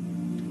again.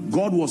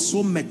 God was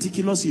so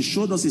meticulous, he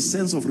showed us a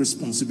sense of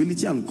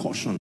responsibility and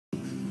caution.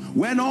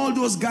 When all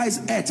those guys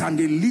ate and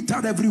they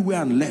littered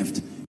everywhere and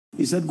left,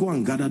 he said, go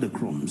and gather the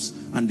crumbs.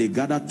 And they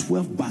gathered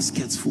 12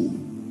 baskets full.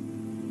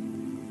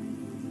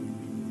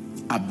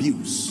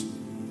 Abuse.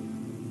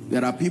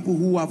 There are people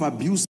who have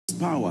abused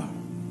power.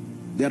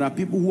 There are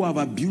people who have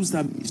abused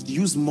and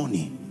misused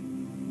money.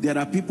 There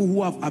are people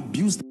who have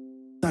abused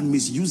and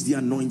misused the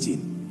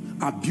anointing.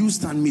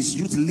 Abused and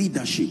misused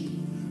leadership.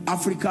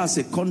 Africa as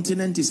a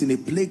continent is in a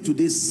plague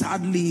today,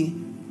 sadly,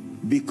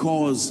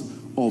 because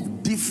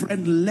of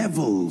different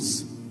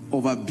levels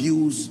of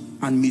abuse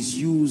and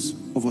misuse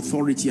of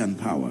authority and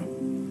power.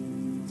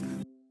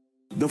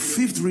 The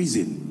 5th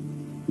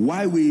reason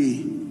why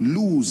we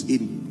lose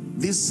in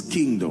this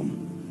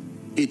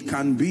kingdom, it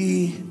can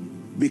be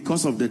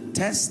because of the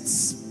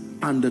tests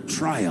and the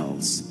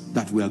trials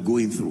that we are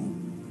going through.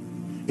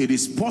 It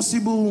is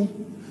possible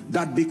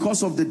that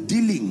because of the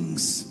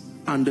dealings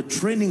and the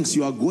trainings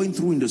you are going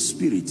through in the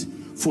spirit,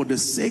 for the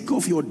sake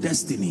of your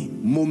destiny,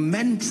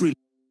 momentarily,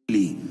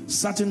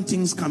 certain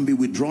things can be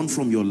withdrawn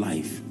from your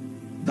life.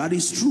 That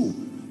is true.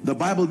 The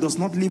Bible does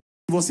not leave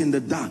us in the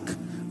dark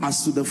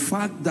as to the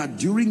fact that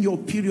during your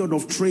period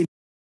of training,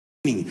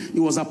 it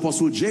was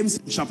Apostle James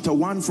chapter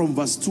 1 from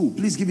verse 2.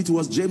 Please give it to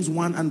us, James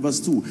 1 and verse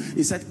 2.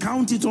 He said,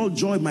 count it all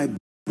joy, my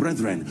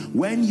brethren,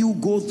 when you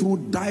go through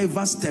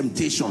diverse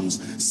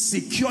temptations.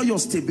 Secure your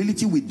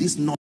stability with this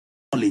knowledge,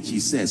 knowledge, he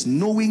says,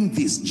 knowing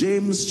this,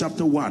 James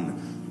chapter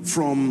 1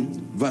 from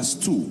verse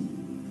 2.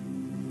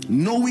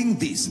 Knowing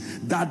this,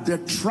 that the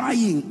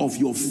trying of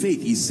your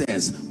faith, he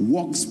says,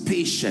 works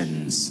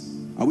patience.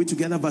 Are we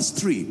together? Verse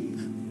 3.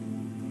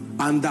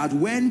 And that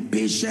when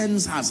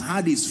patience has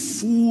had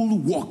its full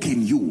work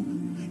in you,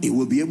 it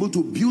will be able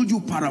to build you,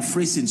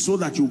 paraphrasing, so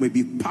that you may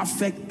be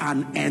perfect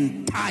and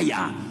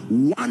entire,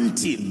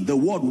 wanting. The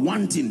word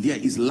wanting there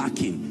is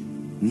lacking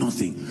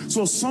nothing.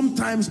 So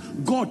sometimes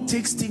God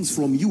takes things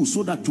from you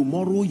so that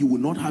tomorrow you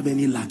will not have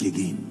any lack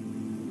again.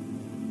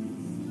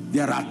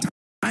 There are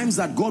times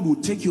that God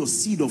will take your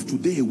seed of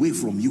today away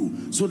from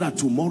you so that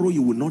tomorrow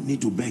you will not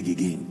need to beg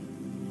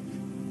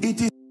again.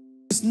 It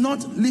is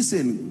not,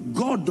 listen,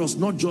 God does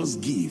not just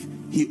give,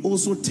 he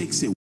also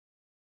takes away.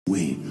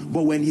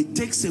 But when he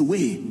takes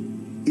away,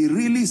 it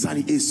really is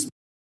a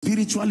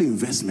spiritual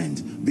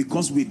investment,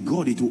 because with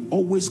God it will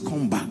always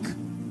come back.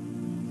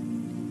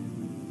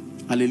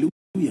 Hallelujah.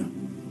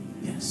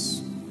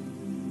 Yes.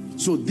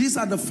 So these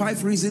are the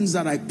 5 reasons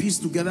that I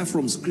pieced together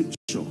from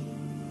scripture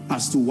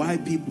as to why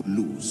people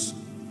lose.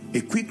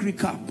 A quick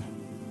recap.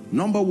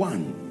 Number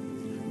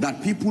 1,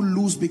 that people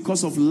lose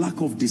because of lack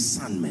of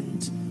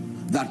discernment.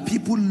 That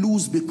people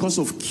lose because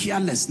of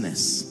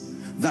carelessness.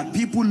 That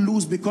people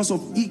lose because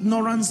of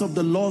ignorance of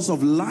the laws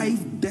of life,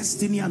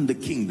 destiny, and the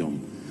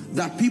kingdom.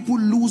 That people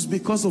lose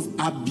because of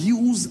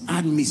abuse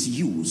and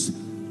misuse.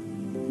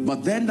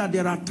 But then that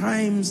there are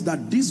times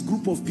that this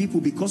group of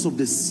people, because of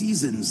the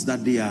seasons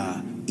that they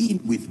are in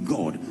with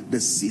God, the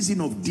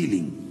season of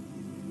dealing,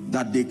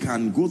 that they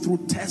can go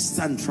through tests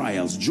and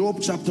trials. Job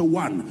chapter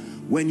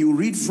 1, when you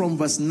read from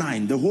verse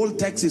 9, the whole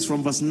text is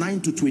from verse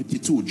 9 to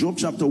 22. Job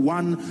chapter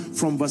 1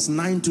 from verse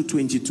 9 to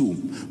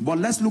 22. But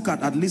let's look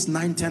at least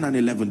 9, 10, and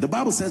 11. The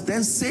Bible says,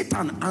 then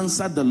Satan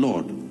answered the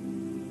Lord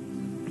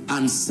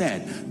and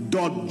said,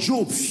 doth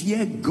Job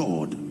fear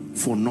God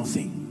for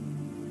nothing?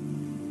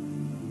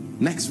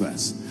 Next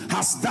verse.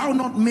 Hast thou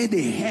not made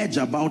a hedge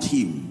about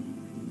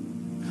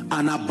him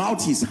and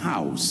about his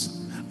house,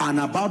 and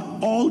about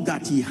all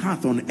that he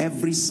hath on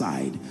every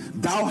side?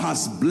 Thou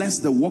hast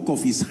blessed the work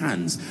of his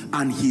hands,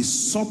 and his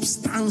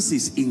substance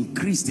is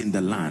increased in the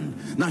land.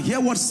 Now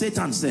hear what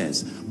Satan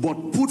says.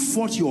 But put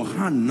forth your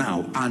hand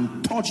now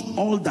and touch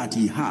all that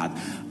he had,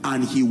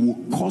 and he will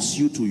curse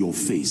you to your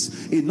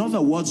face. In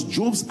other words,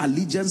 Job's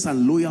allegiance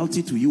and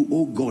loyalty to you,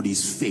 oh God,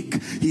 is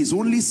fake. He's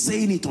only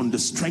saying it on the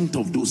strength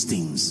of those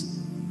things.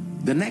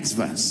 The next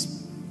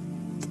verse,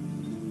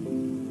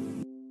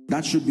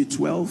 that should be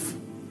 12.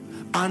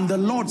 And the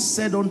Lord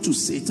said unto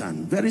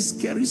Satan, very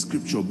scary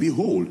scripture,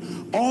 behold,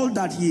 all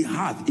that he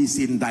hath is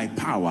in thy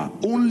power,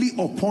 only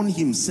upon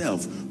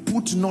himself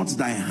put not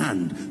thy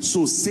hand.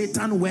 So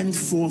Satan went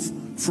forth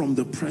from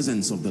the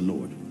presence of the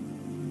Lord.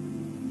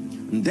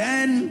 And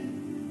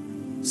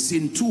then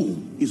sin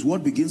 2 is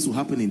what begins to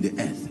happen in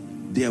the earth.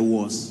 There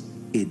was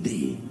a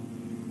day.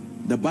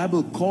 The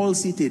Bible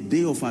calls it a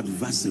day of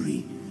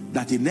adversary,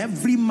 that in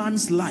every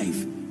man's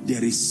life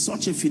there is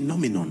such a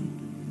phenomenon,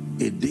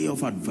 a day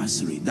of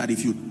adversary, that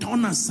if you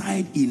turn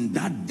aside in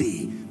that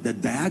day, the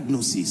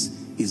diagnosis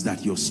is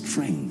that your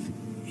strength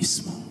is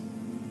small.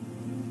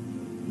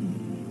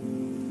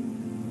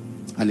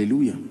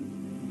 Hallelujah.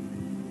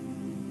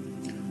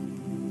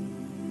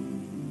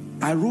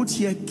 I wrote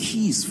here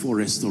keys for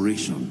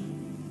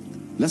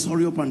restoration. Let's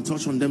hurry up and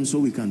touch on them so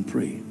we can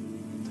pray.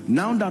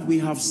 Now that we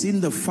have seen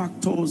the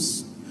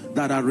factors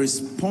that are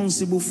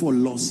responsible for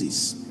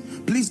losses,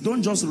 please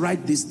don't just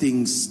write these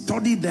things,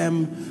 study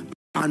them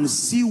and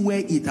see where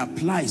it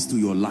applies to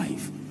your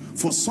life.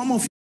 For some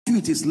of you,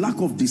 it is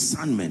lack of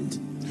discernment.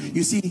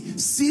 You see,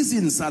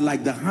 seasons are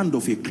like the hand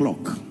of a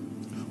clock.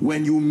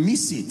 When you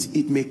miss it,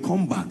 it may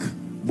come back,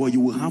 but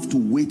you will have to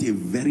wait a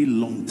very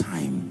long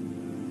time.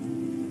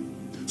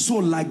 So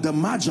like the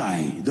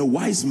Magi, the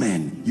wise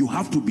men, you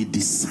have to be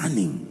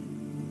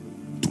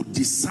discerning, to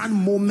discern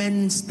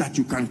moments that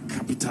you can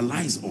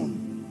capitalize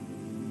on.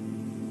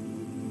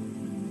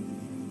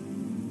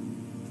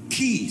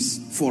 Keys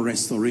for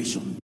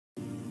restoration.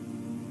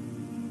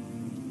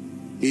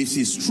 It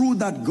is true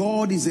that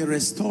God is a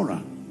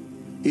restorer.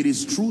 It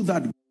is true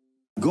that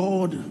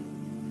God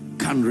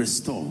can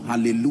restore.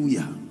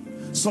 Hallelujah.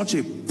 Such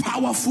a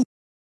powerful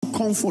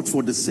comfort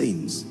for the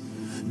saints,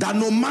 that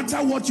no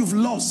matter what you've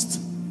lost,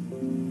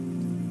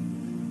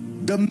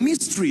 the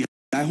mystery,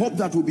 I hope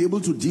that we'll be able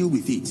to deal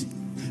with it,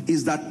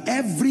 is that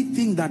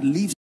everything that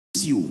leaves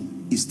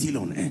you is still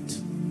on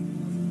earth.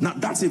 Now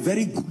that's a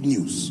very good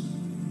news.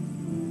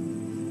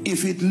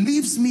 If it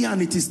leaves me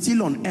and it is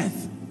still on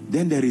earth,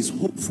 then there is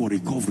hope for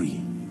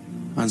recovery.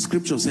 And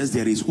scripture says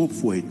there is hope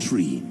for a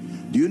tree.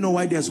 Do you know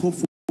why there's hope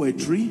for a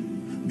tree?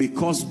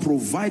 Because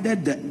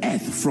provided the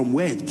earth from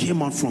where it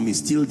came out from is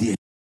still there,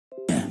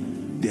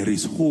 there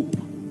is hope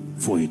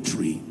for a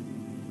tree.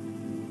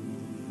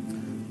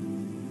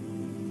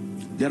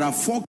 There are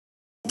 4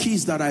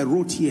 keys that I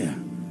wrote here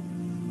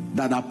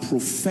that are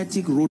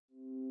prophetic road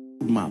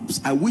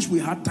maps. I wish we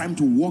had time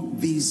to walk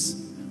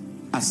these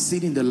as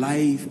seen in the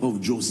life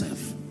of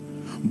Joseph.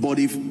 But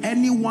if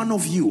any one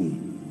of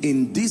you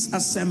in this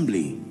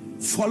assembly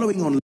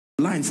following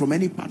online from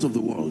any part of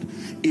the world,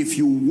 if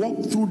you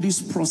walk through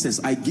this process,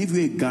 I give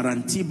you a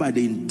guarantee by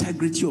the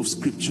integrity of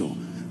scripture,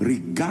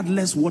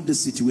 regardless what the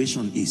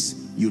situation is,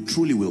 you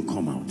truly will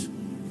come out.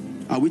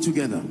 Are we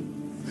together?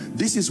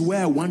 This is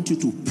where I want you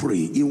to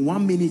pray. In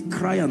 1 minute,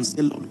 cry and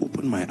say, Lord,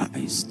 open my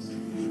eyes.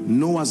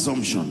 No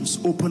assumptions.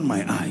 Open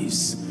my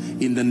eyes.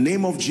 In the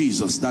name of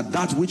Jesus,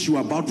 that which you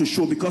are about to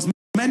show, because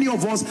many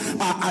of us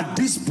are at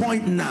this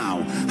point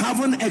now,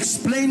 haven't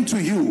explained to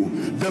you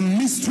the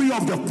mystery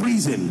of the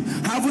prison,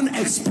 haven't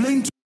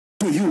explained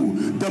to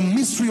you the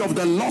mystery of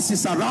the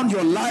losses around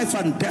your life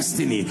and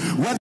destiny,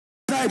 whether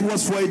it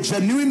was for a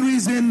genuine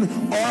reason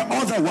or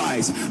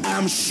otherwise. I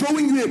am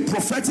showing you a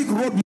prophetic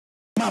roadmap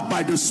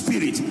by the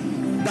Spirit,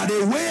 that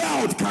a way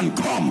out can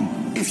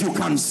come if you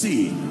can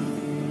see.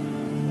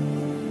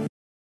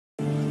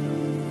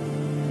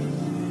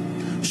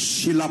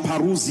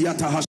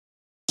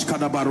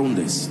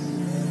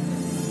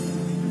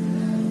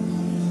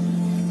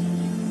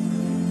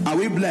 Are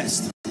we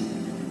blessed?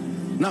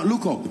 Now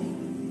look up.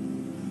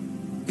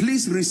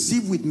 Please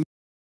receive with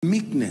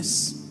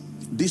meekness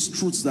these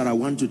truths that I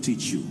want to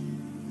teach you.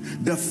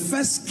 The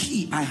first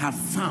key I have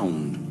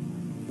found,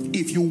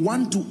 if you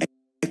want to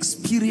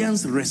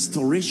experience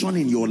restoration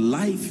in your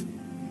life,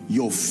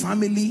 your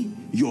family,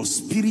 your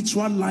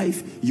spiritual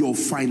life, your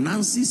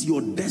finances,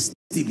 your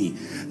destiny,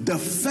 the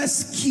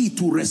first key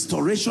to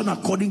restoration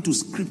according to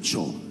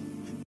scripture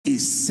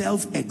is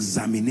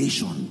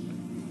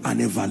self-examination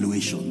and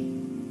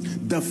evaluation.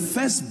 The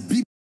first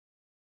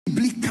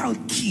biblical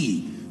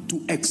key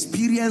to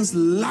experience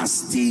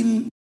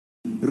lasting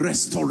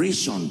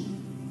restoration,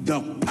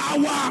 the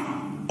power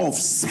of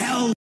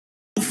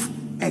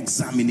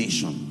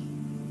self-examination.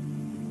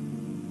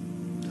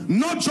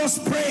 Not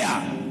just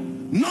prayer,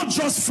 not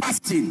just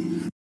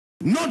fasting,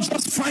 not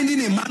just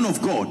finding a man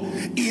of God.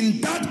 In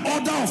that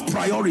order of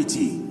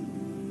priority,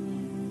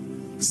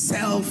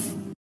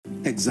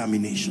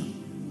 self-examination.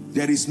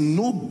 There is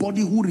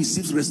nobody who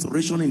receives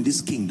restoration in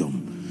this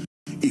kingdom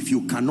if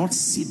you cannot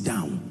sit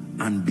down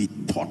and be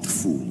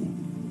thoughtful.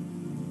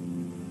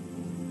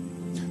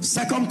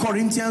 2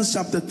 Corinthians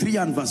chapter 3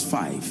 and verse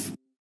 5.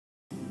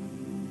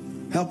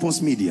 Help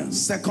us, media.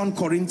 2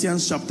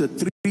 Corinthians chapter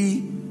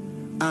 3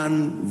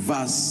 and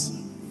verse.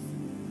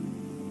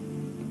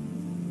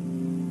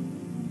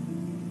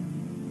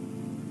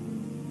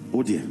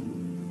 Oh dear.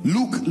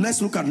 Luke,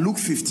 let's look at Luke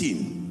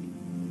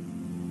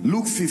 15.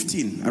 Luke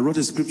 15. I wrote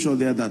a scripture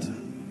there that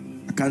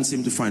I can't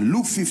seem to find.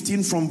 Luke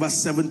 15 from verse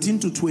 17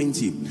 to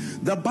 20.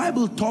 The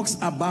Bible talks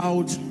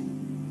about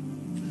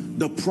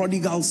the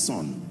prodigal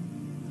son.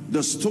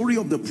 The story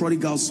of the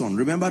prodigal son.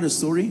 Remember the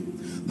story?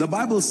 The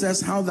Bible says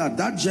how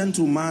that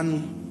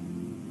gentleman,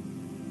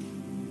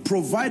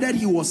 provided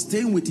he was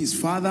staying with his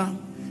father,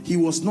 he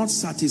was not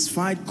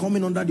satisfied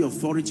coming under the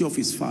authority of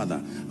his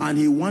father, and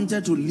he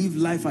wanted to live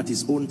life at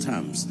his own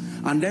terms.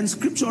 And then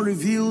scripture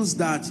reveals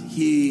that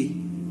he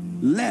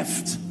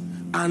left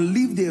and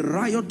lived a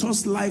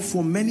riotous life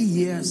for many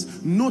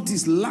years.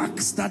 Notice lack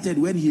started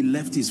when he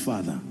left his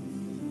father.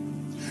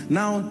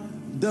 Now,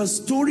 the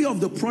story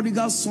of the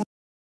prodigal son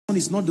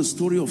is not the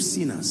story of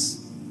sinners,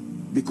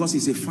 because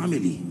it's a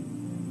family.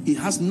 It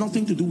has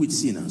nothing to do with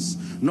sinners.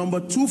 Number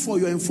two, for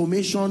your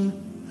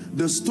information,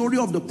 the story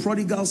of the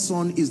prodigal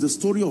son is the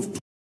story of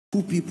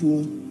two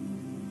people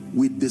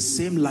with the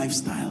same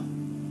lifestyle.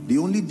 The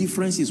only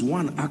difference is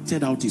one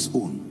acted out his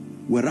own,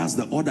 whereas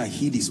the other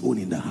hid his own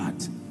in the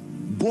heart.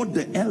 Both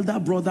the elder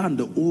brother and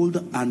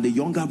the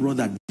younger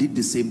brother did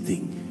the same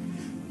thing.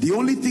 The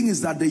only thing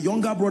is that the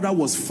younger brother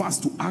was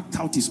fast to act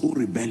out his own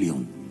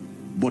rebellion,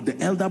 but the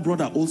elder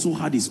brother also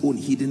had his own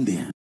hidden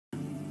there.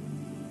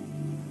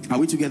 Are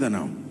we together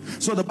now?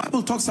 So the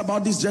Bible talks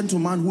about this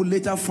gentleman who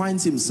later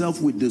finds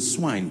himself with the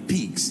swine,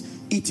 pigs,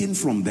 eating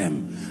from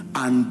them.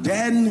 And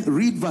then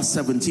read verse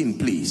 17,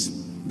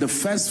 please. The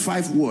first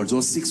 5 words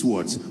or 6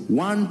 words.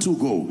 1 to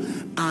go.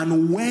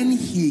 And when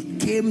he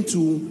came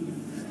to,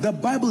 the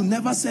Bible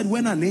never said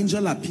when an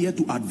angel appeared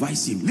to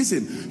advise him.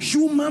 Listen,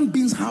 human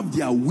beings have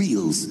their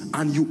wills,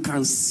 and you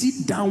can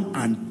sit down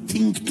and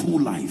think through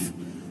life.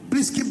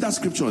 Please keep that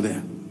scripture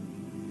there.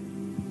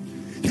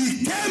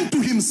 He came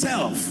to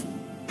himself.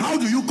 How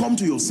do you come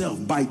to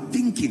yourself? By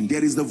thinking.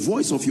 There is the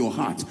voice of your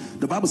heart.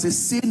 The Bible says,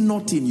 say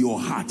not in your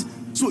heart.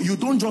 So you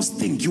don't just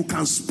think, you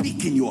can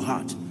speak in your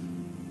heart.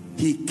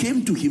 He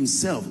came to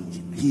himself.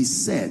 He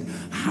said,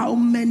 how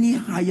many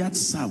hired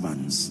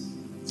servants?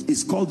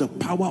 It's called the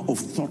power of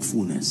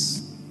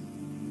thoughtfulness.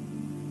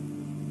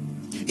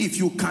 If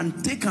you can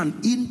take an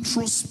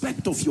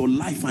introspect of your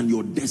life and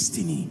your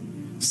destiny,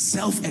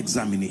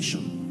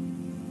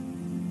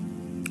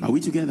 self-examination. Are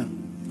we together?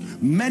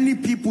 Many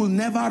people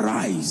never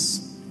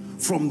rise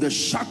from the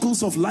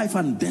shackles of life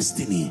and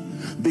destiny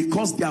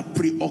because they are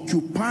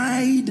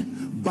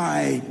preoccupied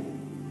by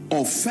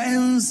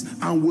offense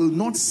and will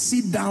not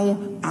sit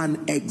down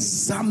and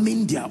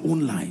examine their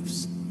own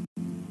lives.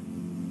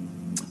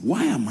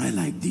 Why am I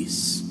like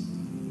this?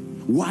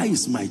 Why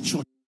is my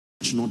church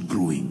not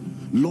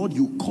growing? Lord,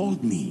 you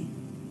called me.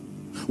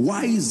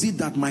 Why is it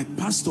that my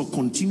pastor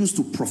continues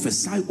to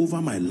prophesy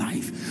over my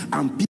life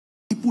and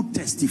people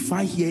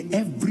testify here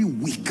every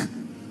week?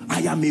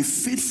 I am a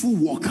faithful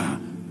worker,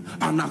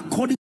 and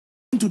according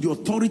to the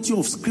authority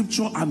of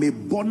scripture, I'm a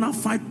bona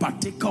fide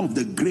partaker of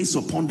the grace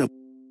upon the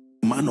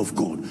man of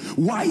God.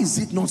 Why is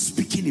it not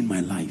speaking in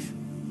my life?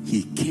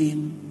 He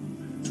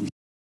came to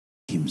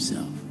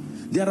himself.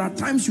 There are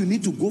times you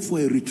need to go for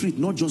a retreat,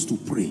 not just to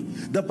pray.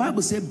 The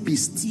Bible says, be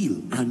still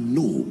and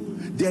know.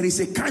 There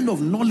is a kind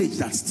of knowledge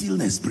that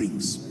stillness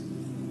brings.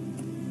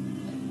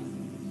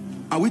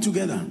 Are we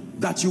together?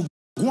 That you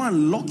go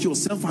and lock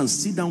yourself and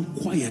sit down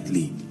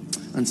quietly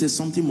and say,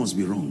 something must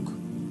be wrong.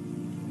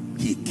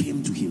 He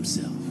came to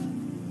himself.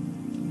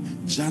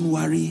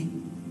 January,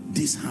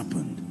 this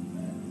happened.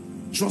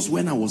 Just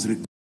when I was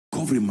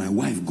recovering, my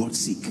wife got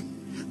sick.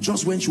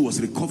 Just when she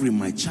was recovering,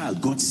 my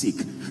child got sick.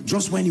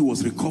 Just when he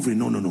was recovering,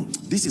 no.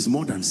 This is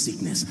more than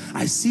sickness.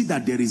 I see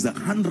that there is the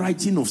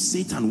handwriting of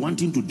Satan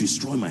wanting to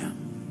destroy my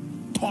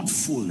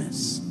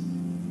thoughtfulness.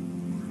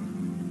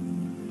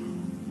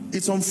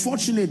 It's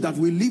unfortunate that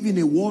we live in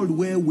a world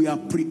where we are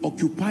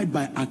preoccupied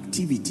by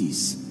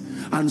activities.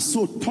 And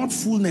so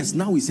thoughtfulness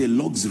now is a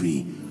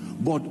luxury.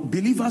 But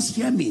believers,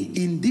 hear me.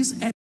 In this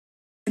end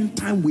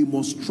time, we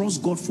must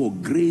trust God for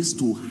grace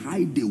to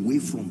hide away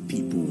from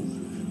people.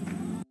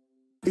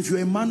 If you're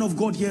a man of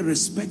God here,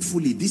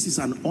 respectfully, this is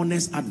an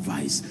honest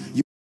advice.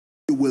 You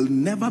will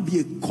never be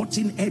a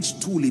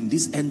cutting-edge tool in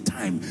this end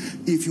time.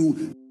 If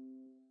you,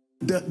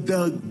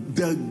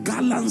 the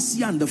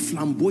gallancy and the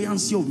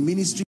flamboyancy of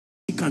ministry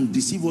can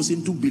deceive us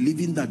into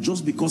believing that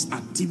just because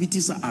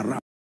activities are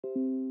around,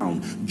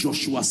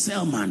 Joshua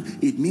Selman,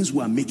 it means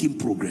we are making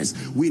progress.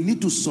 We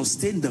need to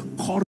sustain the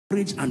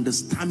courage and the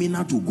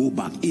stamina to go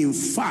back. In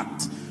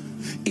fact,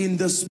 in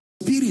the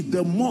spirit,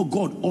 the more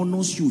God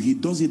honors you, he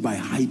does it by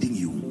hiding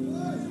you.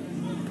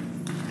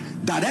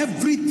 That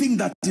everything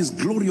that is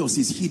glorious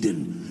is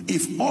hidden.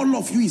 If all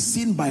of you is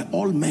seen by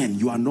all men,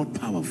 you are not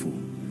powerful.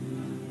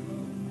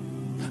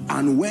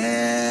 And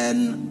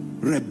when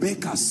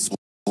Rebecca saw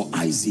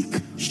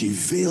Isaac, she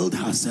veiled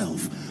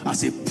herself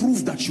as a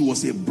proof that she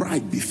was a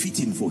bride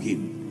befitting for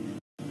him.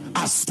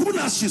 As soon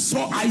as she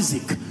saw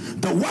Isaac,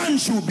 the one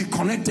she would be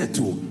connected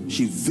to,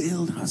 she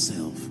veiled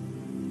herself.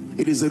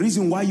 It is the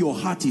reason why your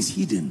heart is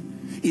hidden.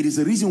 It is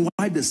the reason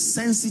why the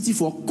sensitive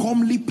or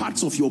comely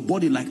parts of your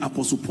body, like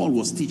Apostle Paul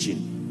was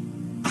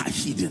teaching, are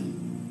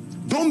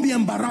hidden. Don't be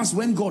embarrassed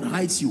when God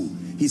hides you.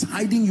 He's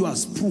hiding you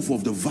as proof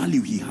of the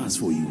value he has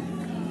for you.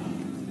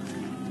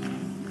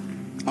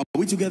 Are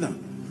we together?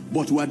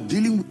 But we are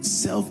dealing with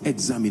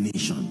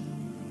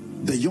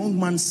self-examination. The young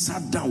man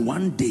sat down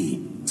one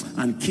day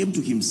and came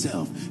to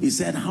himself. He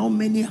said, how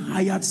many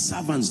hired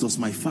servants does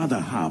my father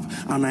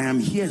have? And I am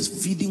here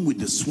feeding with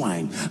the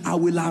swine. I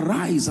will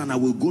arise and I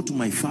will go to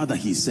my father,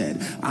 he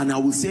said, and I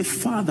will say,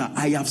 Father,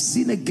 I have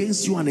sinned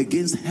against you and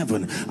against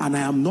heaven, and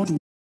I am not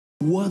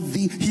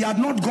worthy. He had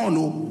not gone,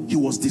 no, he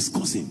was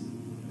discussing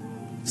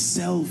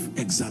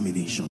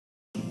self-examination.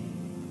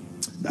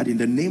 That in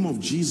the name of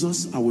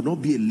Jesus, I will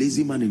not be a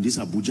lazy man in this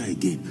Abuja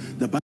again.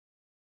 The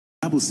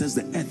Bible says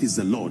the earth is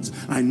the Lord's.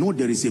 I know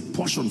there is a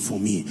portion for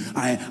me.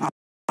 I've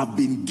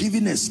been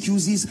giving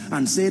excuses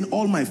and saying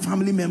all my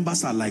family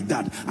members are like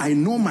that. I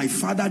know my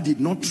father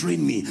did not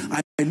train me.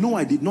 I know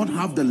I did not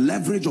have the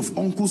leverage of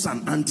uncles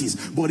and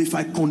aunties. But if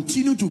I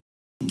continue to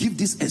give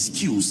this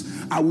excuse,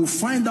 I will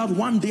find out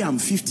one day I'm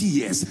 50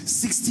 years,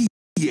 60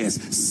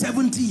 years,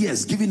 70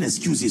 years giving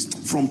excuses.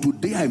 From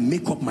today, I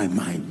make up my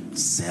mind.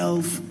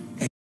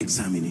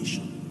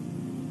 Self-examination.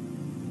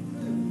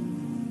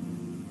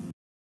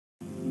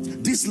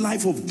 This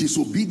life of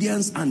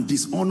disobedience and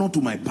dishonor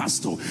to my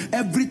pastor,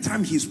 every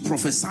time he's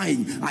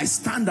prophesying, I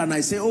stand and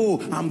I say,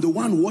 oh, I'm the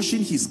one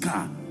washing his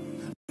car.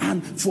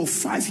 And for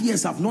 5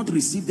 years, I've not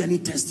received any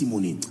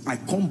testimony. I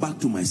come back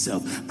to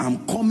myself.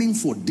 I'm coming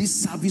for this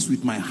service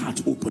with my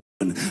heart open.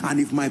 And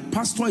if my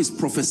pastor is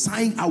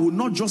prophesying, I will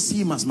not just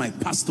see him as my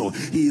pastor.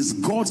 He is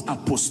God's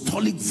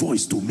apostolic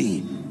voice to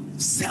me.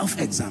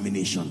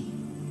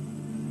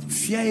 Self-examination.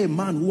 Fear a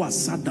man who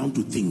has sat down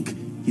to think.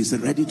 He's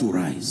ready to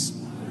rise.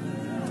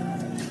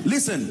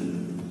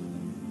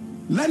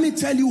 Listen, let me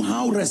tell you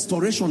how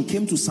restoration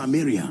came to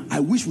Samaria.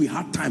 I wish we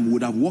had time, we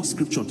would have walked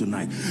scripture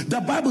tonight.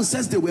 The Bible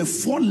says there were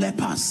 4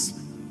 lepers.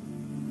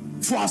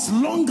 For as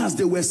long as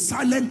they were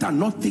silent and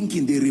not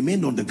thinking, they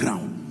remained on the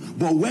ground.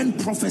 But when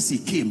prophecy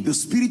came, the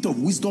spirit of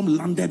wisdom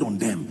landed on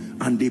them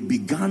and they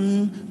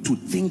began to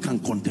think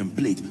and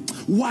contemplate.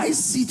 Why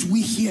sit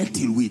we here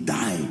till we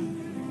die?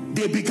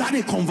 They began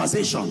a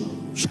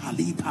conversation.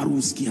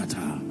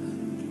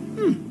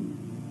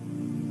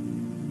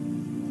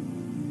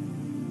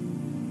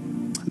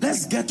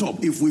 Let's get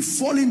up. If we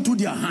fall into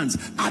their hands,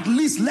 at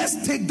least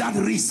let's take that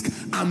risk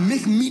and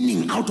make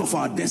meaning out of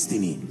our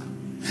destiny.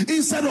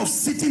 Instead of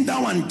sitting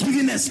down and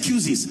giving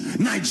excuses,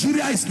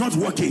 Nigeria is not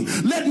working.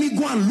 Let me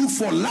go and look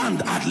for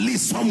land at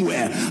least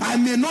somewhere. I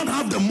may not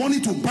have the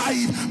money to buy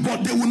it,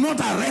 but they will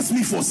not arrest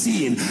me for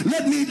seeing.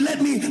 Let me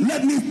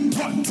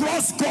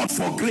trust God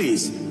for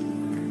grace.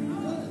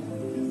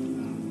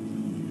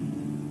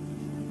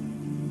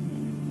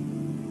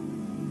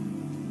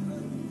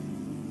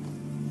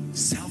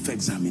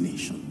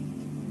 self-examination.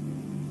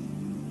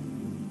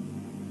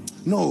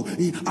 No,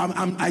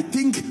 I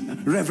think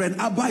Reverend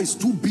Abba is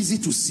too busy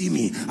to see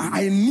me.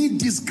 I need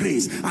this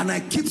grace, and I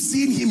keep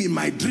seeing him in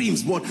my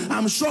dreams, but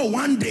I'm sure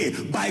one day,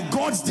 by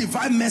God's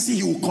divine mercy,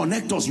 he will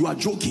connect us. You are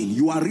joking.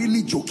 You are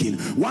really joking.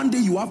 One day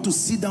you have to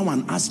sit down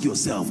and ask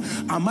yourself,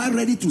 am I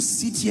ready to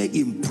sit here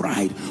in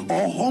pride,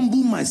 or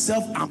humble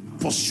myself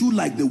and pursue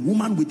like the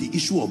woman with the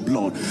issue of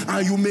blood?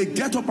 And you may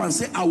get up and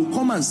say, I will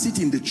come and sit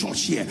in the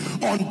church here.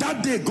 On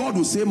that day, God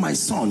will say, my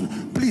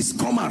son, please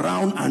come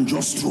around and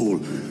just stroll.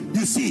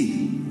 You see,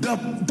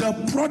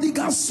 the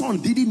prodigal son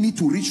didn't need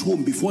to reach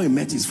home before he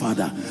met his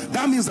father.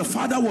 That means the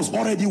father was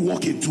already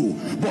walking too,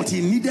 but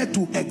he needed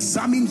to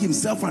examine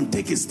himself and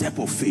take a step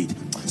of faith.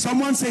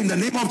 Someone say, in the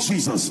name of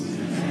Jesus.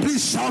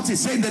 Please shout it.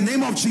 Say, in the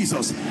name of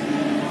Jesus,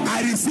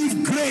 I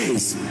receive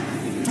grace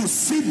to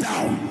sit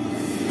down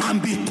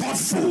and be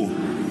thoughtful.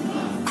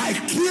 I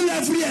kill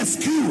every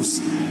excuse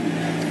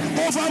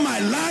over my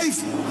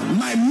life,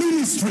 my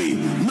ministry,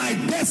 my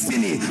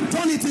destiny.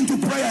 Turn it into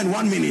prayer in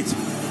 1 minute.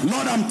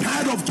 Lord, I'm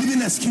tired of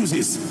giving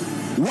excuses.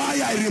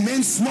 Why I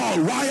remain small,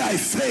 why I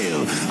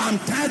fail. I'm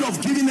tired of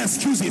giving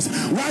excuses.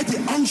 Why the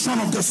unction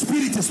of the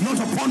Spirit is not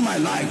upon my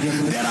life.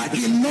 There are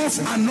enough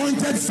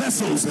anointed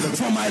vessels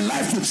for my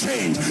life to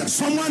change.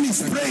 Someone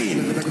is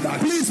praying.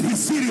 Please be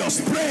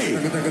serious. Pray.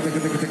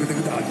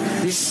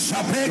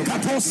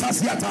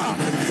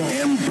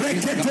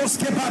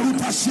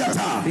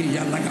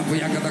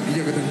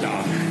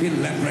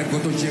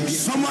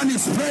 Someone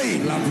is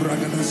praying.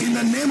 In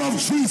the name of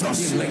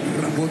Jesus.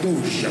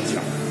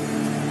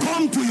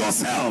 Come to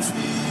yourself.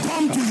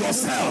 Come to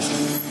yourself.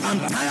 I'm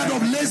tired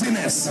of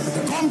laziness.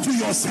 Come to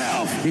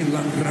yourself.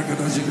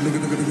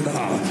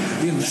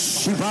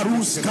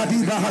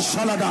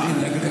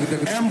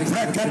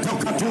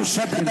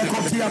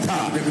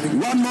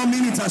 One more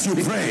minute as you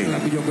pray.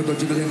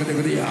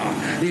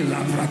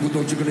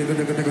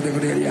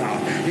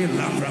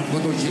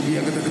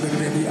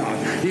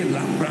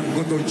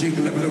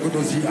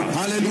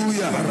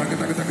 Hallelujah.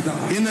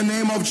 In the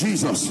name of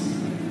Jesus.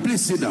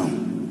 Please sit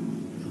down.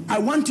 I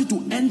want you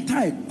to enter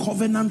a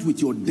covenant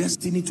with your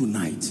destiny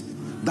tonight,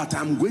 that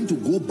I'm going to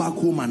go back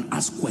home and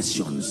ask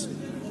questions.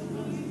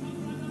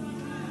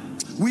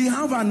 We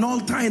have an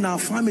altar in our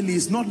family.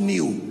 It's not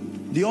new.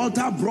 The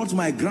altar brought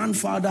my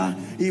grandfather.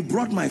 He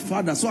brought my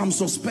father. So I'm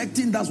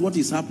suspecting that's what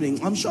is happening.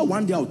 I'm sure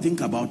one day I'll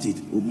think about it.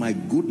 Oh my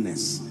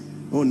goodness.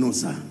 Oh no,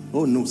 sir.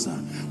 Oh no, sir.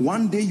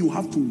 One day you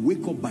have to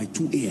wake up by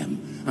 2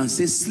 a.m. and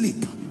say,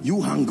 sleep.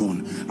 You hang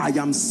on. I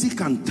am sick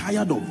and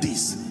tired of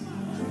this.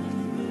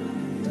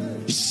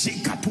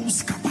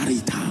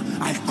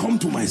 I come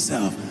to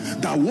myself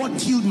that what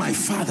killed my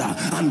father,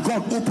 and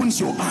God opens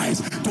your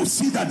eyes to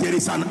see that there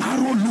is an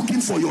arrow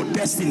looking for your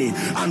destiny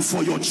and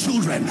for your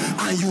children,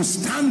 and you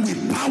stand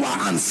with power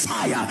and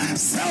fire.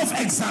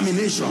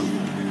 Self-examination.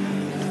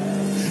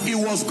 It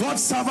was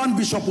God's servant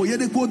Bishop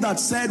Oyedeko that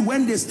said,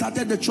 when they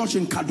started the church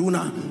in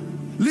Kaduna,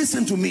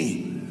 listen to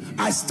me,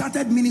 I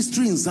started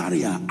ministry in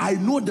Zaria. I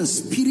know the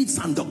spirits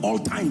and the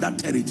altar in that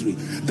territory.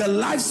 The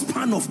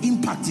lifespan of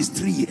impact is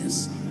 3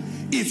 years.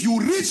 If you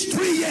reach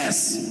 3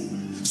 years,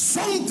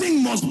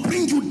 something must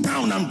bring you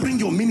down and bring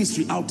your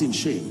ministry out in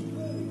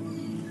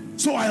shame.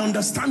 So I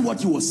understand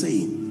what you were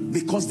saying,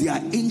 because they are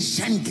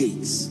ancient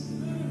gates.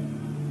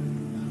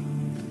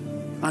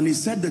 And he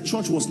said the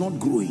church was not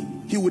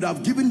growing. He would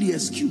have given the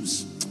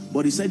excuse,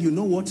 but he said, you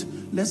know what,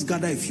 let's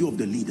gather a few of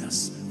the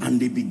leaders. And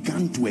they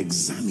began to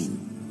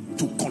examine,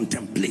 to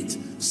contemplate.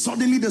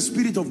 Suddenly the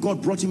Spirit of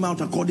God brought him out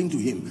according to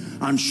him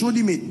and showed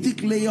him a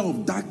thick layer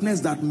of darkness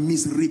that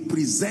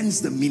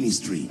misrepresents the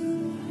ministry.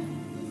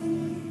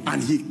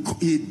 And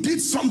he did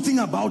something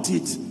about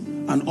it,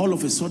 and all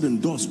of a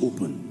sudden doors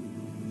open.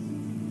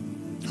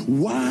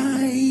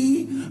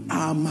 Why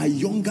are my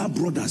younger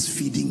brothers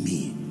feeding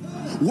me?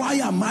 Why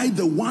am I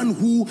the one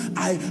who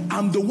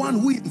am the one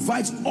who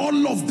invites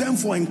all of them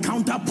for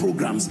encounter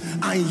programs,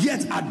 and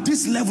yet at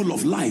this level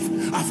of life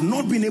I've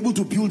not been able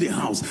to build a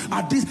house?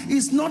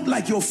 It's not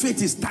like your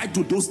faith is tied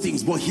to those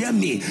things, but hear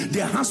me,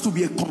 there has to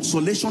be a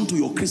consolation to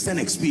your Christian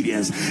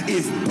experience.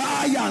 If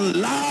by and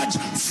large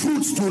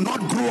fruits do not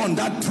grow on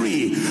that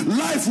tree,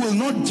 life will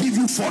not give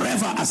you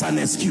forever as an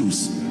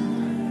excuse.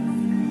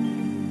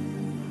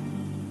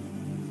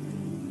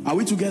 Are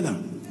we together?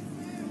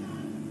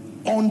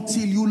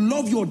 Until you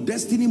love your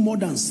destiny more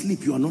than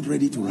sleep, you are not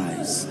ready to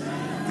rise.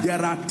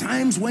 There are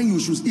times when you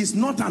should, it's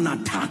not an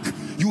attack.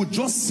 You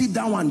just sit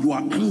down and you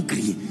are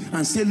angry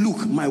and say,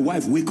 look, my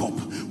wife, wake up.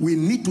 We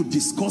need to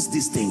discuss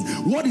this thing.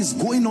 What is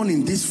going on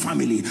in this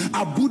family?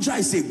 Abuja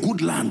is a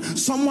good land.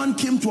 Someone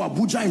came to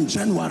Abuja in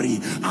January,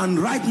 and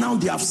right now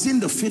they have seen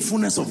the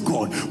faithfulness of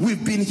God.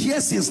 We've been here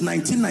since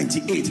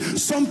 1998.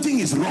 Something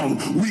is wrong.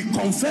 We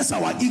confess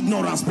our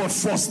ignorance, but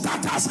for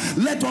starters,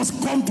 let us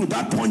come to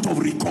that point of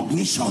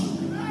recognition.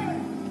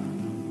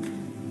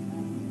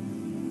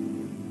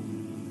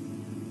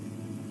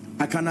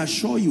 I can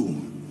assure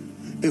you,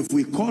 if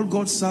we call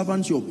God's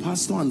servant, your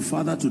pastor and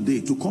father today,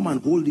 to come and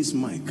hold this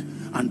mic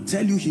and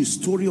tell you his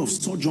story of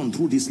sojourn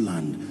through this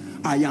land,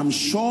 I am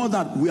sure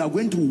that we are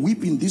going to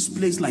weep in this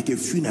place like a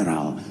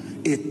funeral,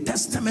 a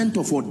testament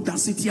of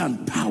audacity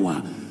and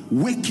power,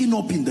 waking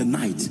up in the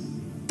night.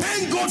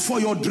 Thank God for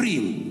your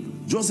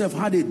dream. Joseph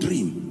had a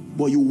dream,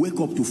 but you wake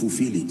up to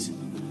fulfill it.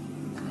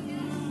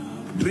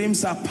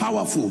 Dreams are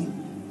powerful,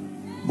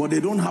 but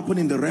they don't happen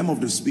in the realm of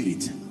the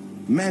spirit.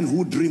 Men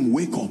who dream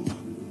wake up.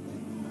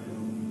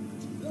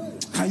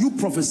 Can you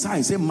prophesy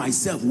and say,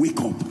 myself, wake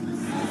up?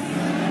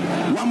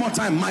 One more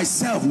time,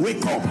 myself,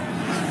 wake up.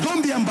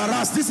 Don't be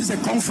embarrassed. This is a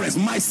conference.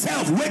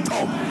 Myself, wake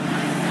up.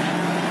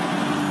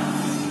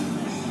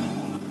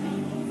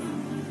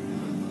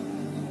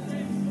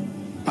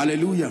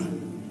 Hallelujah.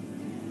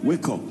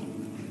 Wake up.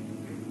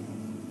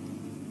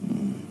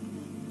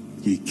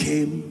 He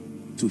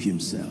came to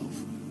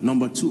himself.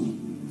 Number two,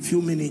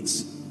 few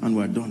minutes and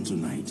we're done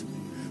tonight.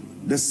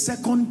 The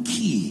second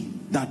key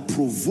that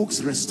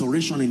provokes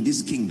restoration in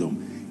this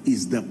kingdom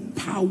is the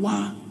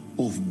power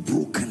of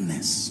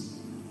brokenness.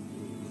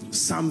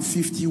 Psalm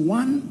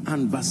 51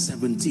 and verse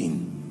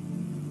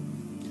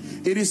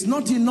 17. It is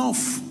not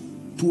enough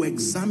to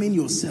examine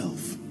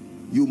yourself.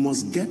 You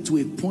must get to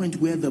a point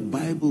where the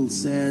Bible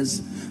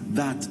says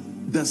that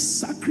the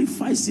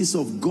sacrifices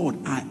of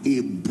God are a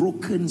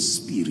broken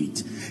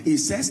spirit. It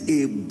says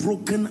a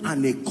broken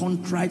and a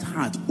contrite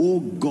heart,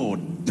 oh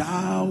God,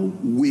 thou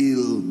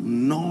will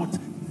not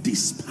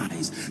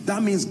despise.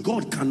 That means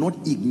God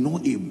cannot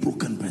ignore a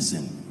broken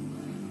person.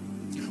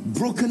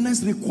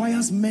 Brokenness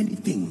requires many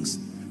things.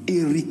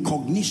 A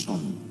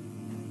recognition,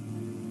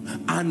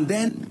 and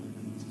then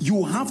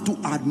you have to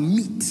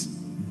admit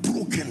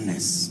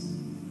brokenness.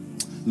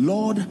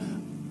 Lord,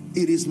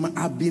 it is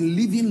I've been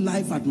living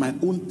life at my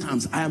own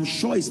terms. I am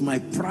sure it's my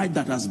pride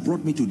that has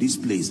brought me to this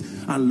place,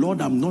 and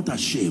Lord, I'm not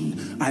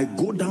ashamed. I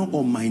go down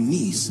on my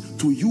knees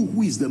to you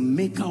who is the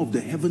maker of the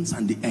heavens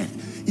and the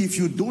earth. If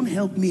you don't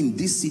help me in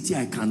this city,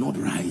 I cannot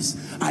rise.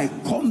 I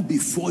come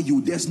before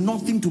you. There's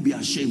nothing to be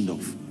ashamed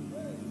of.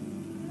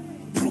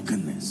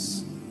 Brokenness.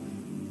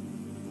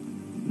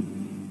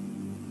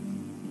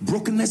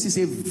 Brokenness is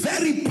a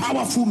very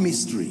powerful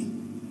mystery.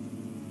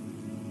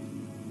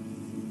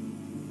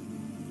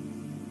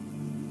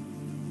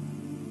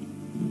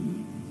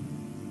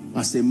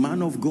 As a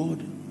man of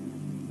God,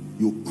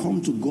 you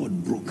come to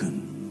God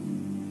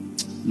broken.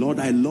 Lord,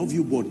 I love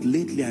you, but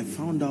lately I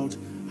found out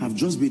I've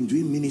just been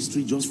doing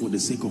ministry just for the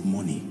sake of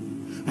money.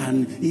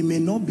 And it may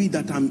not be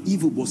that I'm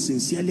evil, but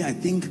sincerely I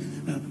think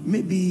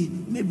maybe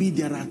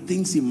there are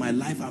things in my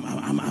life. There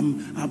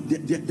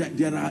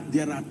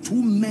are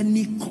too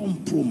many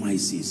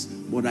compromises,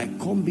 but I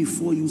come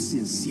before you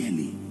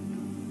sincerely.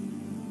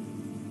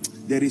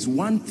 There is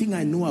one thing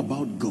I know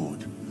about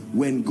God.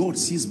 When God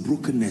sees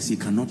brokenness, he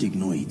cannot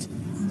ignore it.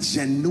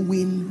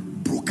 Genuine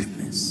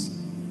brokenness.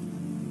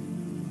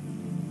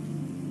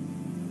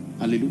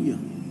 Hallelujah.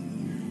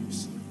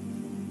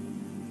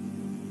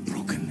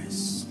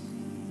 Brokenness.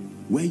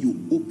 Where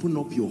you open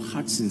up your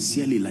heart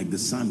sincerely like the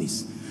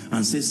psalmist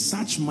and say,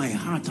 search my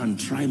heart and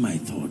try my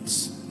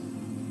thoughts.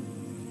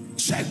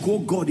 Check, oh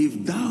God,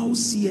 if thou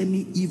see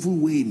any evil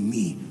way in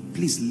me,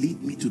 please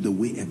lead me to the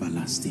way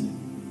everlasting.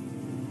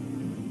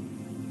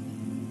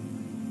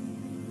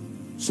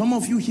 Some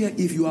of you here,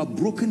 if you are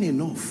broken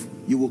enough,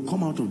 you will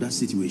come out of that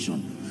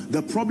situation.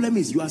 The problem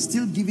is you are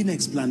still giving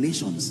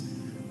explanations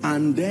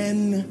and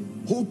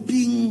then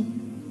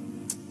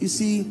hoping. You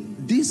see,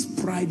 this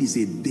pride is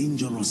a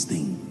dangerous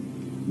thing.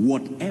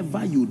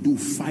 Whatever you do,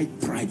 fight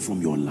pride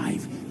from your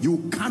life.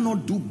 You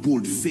cannot do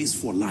bold face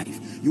for life.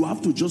 You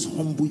have to just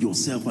humble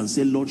yourself and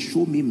say, Lord,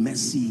 show me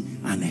mercy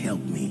and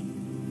help me.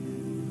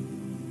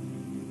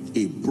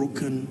 A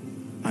broken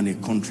and a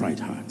contrite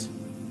heart.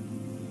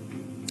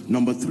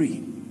 Number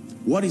three.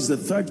 What is the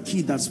third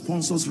key that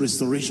sponsors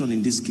restoration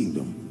in this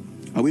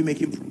kingdom? Are we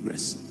making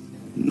progress?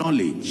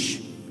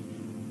 Knowledge.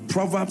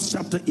 Proverbs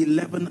chapter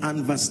 11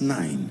 and verse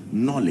 9.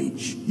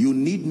 Knowledge. You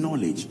need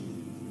knowledge.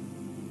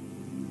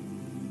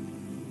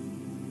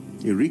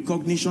 A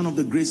recognition of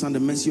the grace and the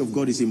mercy of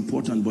God is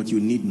important, but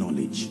you need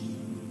knowledge.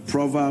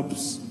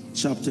 Proverbs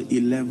chapter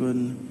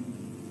 11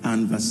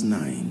 and verse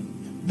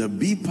 9. The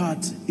B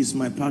part is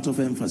my part of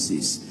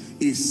emphasis.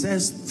 It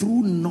says,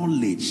 through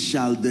knowledge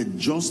shall the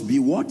just be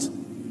what?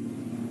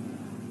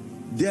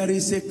 There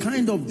is a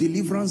kind of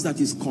deliverance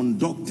that is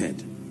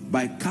conducted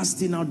by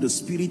casting out the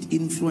spirit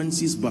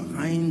influences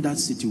behind that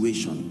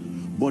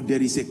situation. But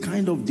there is a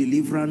kind of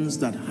deliverance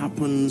that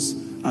happens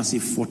as a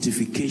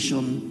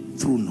fortification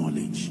through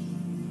knowledge.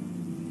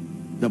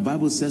 The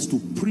Bible says to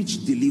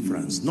preach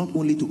deliverance, not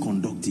only to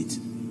conduct it.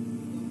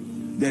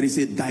 There is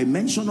a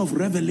dimension of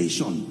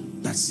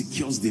revelation that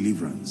secures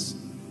deliverance.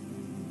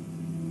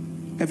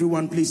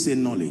 Everyone please say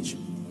knowledge.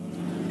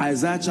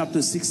 Isaiah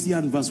chapter 60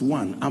 and verse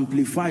 1,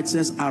 Amplified,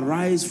 says,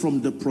 arise from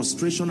the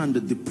prostration and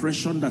the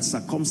depression that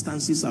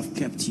circumstances have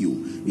kept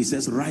you. It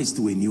says, rise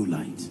to a new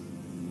light.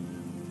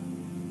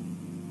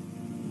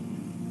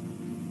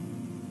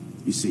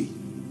 You see,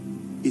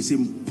 it's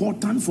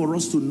important for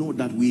us to know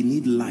that we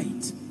need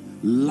light.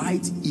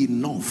 Light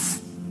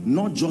enough,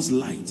 not just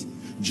light.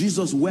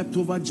 Jesus wept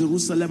over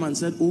Jerusalem and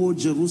said, "Oh,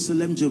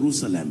 Jerusalem,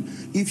 Jerusalem,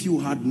 if you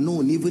had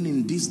known even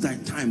in this thy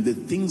time the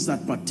things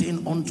that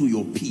pertain unto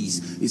your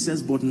peace." He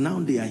says, "But now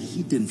they are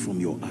hidden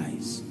from your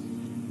eyes."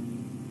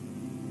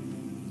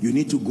 You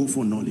need to go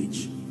for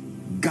knowledge.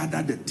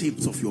 Gather the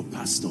tapes of your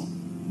pastor.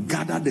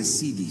 Gather the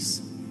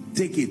CDs.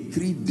 Take a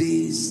 3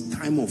 days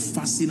time of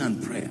fasting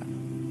and prayer.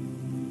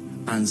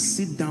 And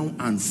sit down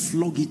and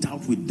flog it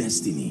out with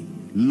destiny.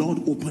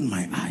 Lord, open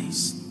my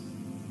eyes.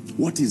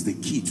 What is the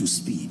key to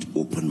speed?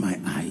 Open my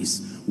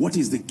eyes. What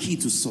is the key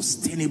to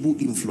sustainable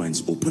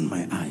influence? Open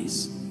my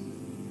eyes.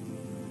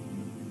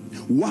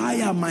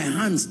 Why are my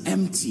hands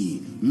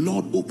empty?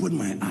 Lord, open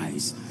my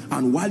eyes.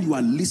 And while you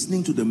are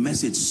listening to the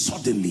message,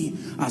 suddenly,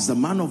 as the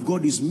man of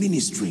God is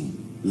ministering,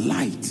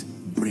 light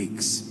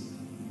breaks.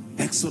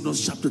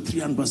 Exodus chapter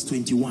 3 and verse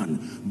 21.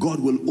 God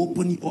will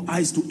open your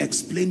eyes to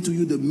explain to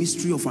you the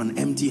mystery of an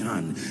empty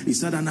hand. He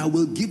said, "And I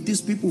will give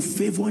these people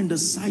favor in the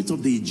sight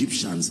of the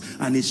Egyptians,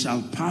 and it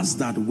shall pass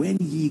that when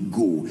ye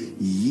go,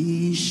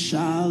 ye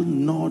shall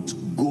not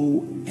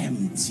go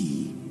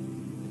empty."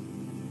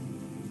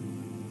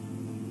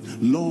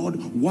 Lord,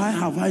 why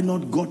have I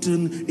not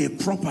gotten a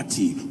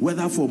property,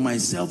 whether for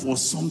myself or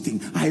something?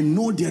 I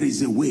know there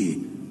is a way.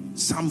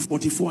 Psalm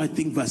 44, I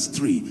think verse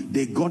 3.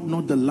 They got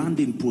not the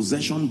land in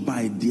possession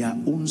by their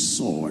own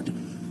sword.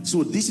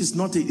 So this is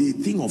not a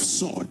thing of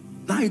sword.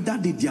 Neither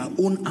did their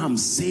own arm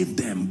save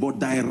them, but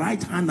thy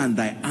right hand and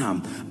thy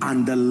arm,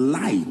 and the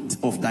light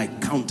of thy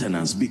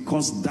countenance,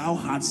 because thou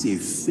hadst a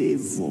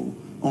favor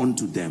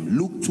unto them.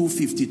 Luke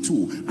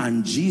 2:52.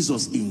 And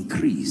Jesus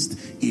increased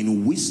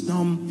in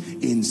wisdom,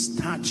 in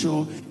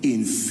stature,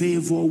 in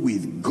favor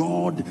with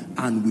God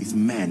and with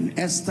men.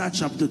 Esther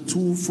chapter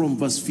 2 from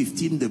verse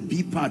 15, the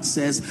B part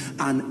says,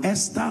 "And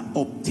Esther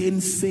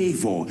obtained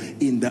favor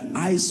in the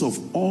eyes of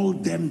all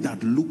them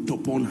that looked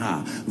upon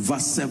her."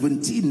 Verse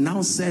 17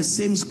 now says,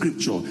 same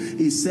scripture,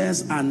 it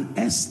says, "And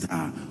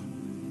Esther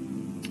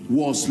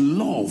was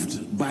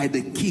loved by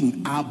the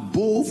king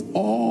above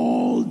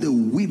all the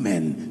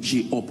women.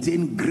 She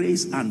obtained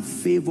grace and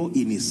favor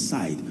in his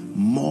sight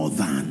more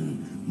than.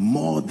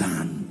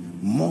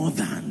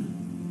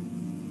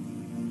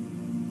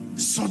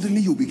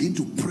 Suddenly you begin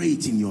to pray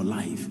it in your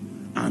life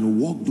and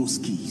walk those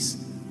keys,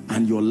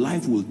 and your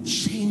life will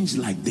change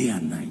like day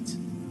and night.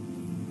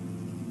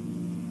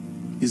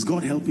 Is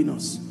God helping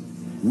us?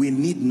 We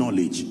need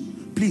knowledge.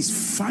 Please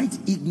fight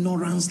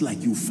ignorance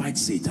like you fight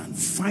Satan.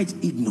 Fight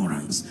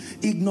ignorance.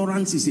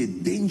 Ignorance is a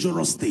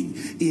dangerous thing.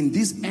 In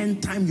this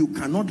end time, you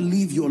cannot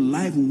live your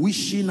life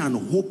wishing and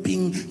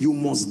hoping. You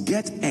must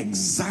get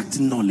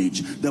exact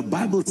knowledge. The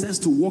Bible says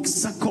to walk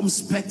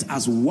circumspect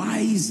as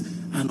wise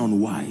and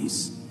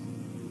unwise.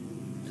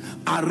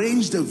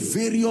 Arrange the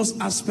various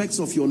aspects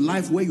of your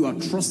life where you are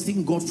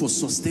trusting God for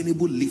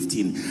sustainable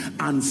lifting,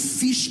 and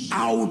fish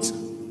out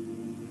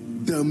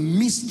the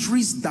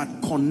mysteries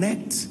that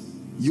connect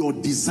your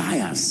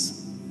desires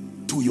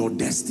to your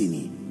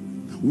destiny.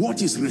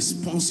 What is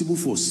responsible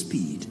for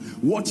speed?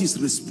 What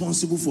is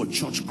responsible for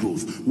church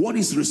growth? What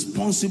is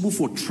responsible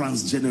for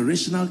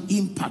transgenerational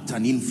impact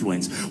and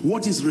influence?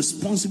 What is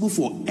responsible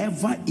for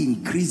ever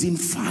increasing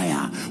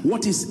fire?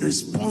 What is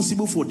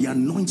responsible for the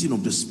anointing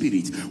of the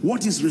Spirit?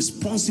 What is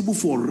responsible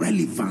for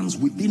relevance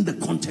within the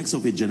context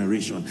of a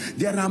generation?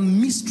 There are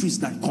mysteries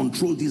that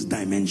control these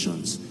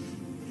dimensions.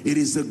 It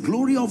is the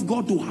glory of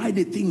God to hide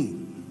a thing,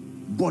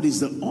 but it's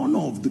the honor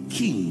of the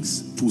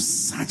kings to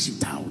search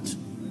it out.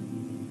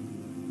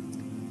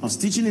 I was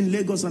teaching in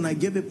Lagos and I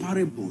gave a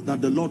parable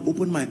that the Lord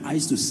opened my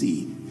eyes to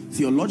see.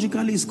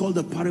 Theologically, it's called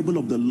the parable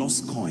of the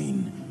lost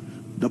coin.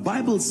 The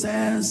Bible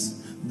says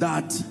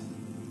that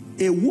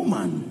a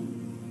woman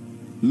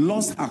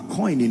lost her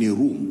coin in a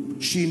room.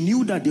 She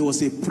knew that there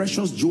was a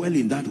precious jewel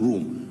in that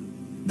room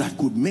that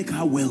could make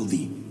her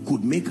wealthy,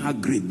 could make her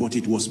great, but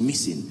it was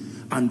missing.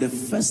 And the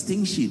first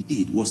thing she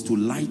did was to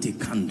light a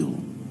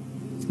candle.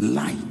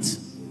 Light.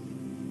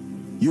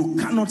 You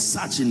cannot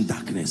search in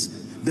darkness.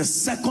 The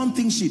second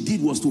thing she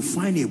did was to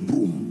find a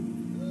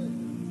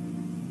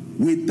broom.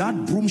 With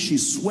that broom, she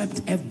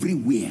swept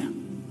everywhere.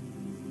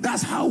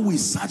 That's how we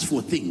search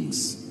for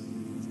things.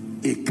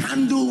 A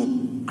candle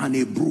and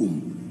a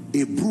broom.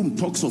 A broom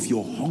talks of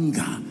your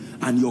hunger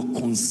and your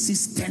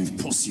consistent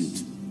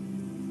pursuit.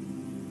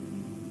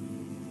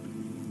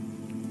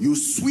 You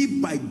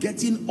sweep by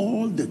getting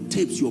all the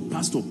tapes your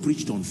pastor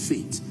preached on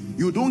faith.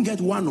 You don't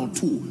get one or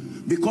two,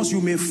 because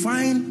you may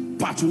find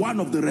part one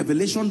of the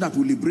revelation that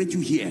will liberate you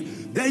here.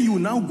 Then you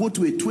now go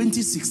to a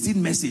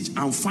 2016 message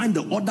and find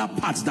the other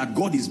parts that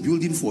God is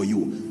building for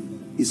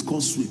you. It's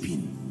called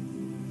sweeping.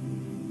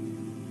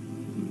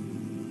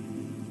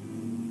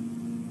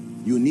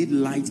 You need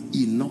light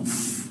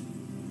enough.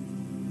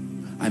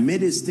 I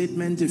made a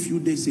statement a few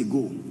days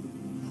ago.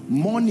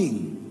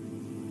 Morning,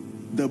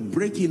 the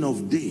breaking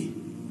of day,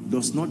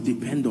 does not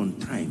depend on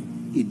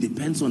time. It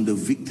depends on the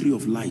victory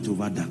of light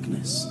over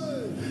darkness.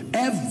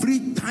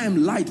 Every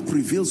time light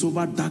prevails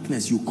over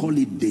darkness, you call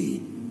it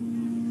day.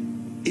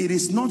 It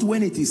is not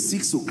when it is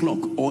 6 o'clock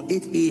or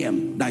 8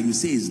 a.m. that you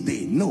say it's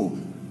day. No.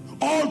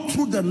 All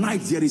through the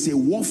night, there is a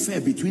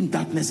warfare between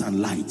darkness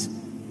and light.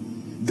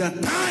 The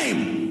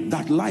time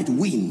that light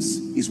wins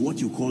is what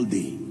you call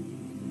day.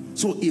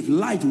 So if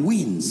light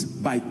wins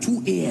by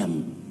 2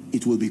 a.m.,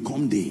 it will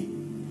become day.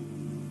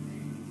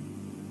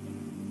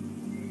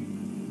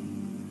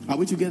 Are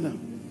we together?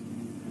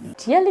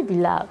 Dearly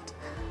beloved,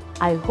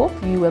 I hope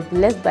you were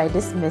blessed by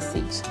this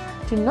message.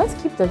 Do not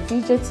keep the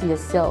video to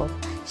yourself.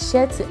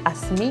 Share to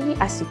as many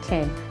as you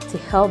can to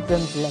help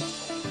them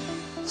bless.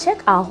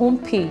 Check our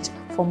homepage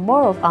for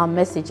more of our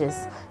messages.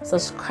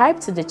 Subscribe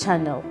to the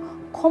channel,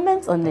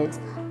 comment on it,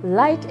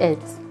 like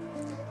it.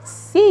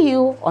 See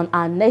you on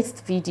our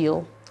next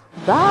video.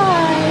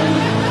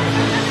 Bye.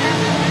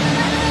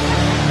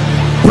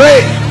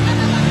 Pray,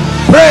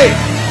 pray,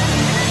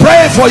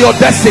 pray for your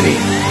destiny.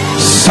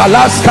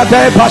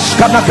 Salaskade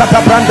bashkana kata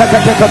branda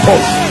kate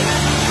katos.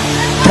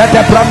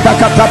 Kate branda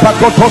kata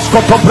bakotos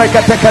koto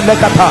brekete kene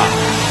kata.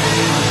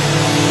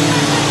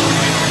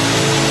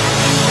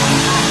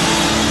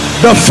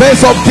 The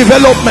phase of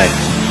development.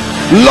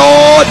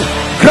 Lord,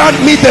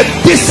 grant me the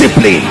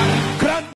discipline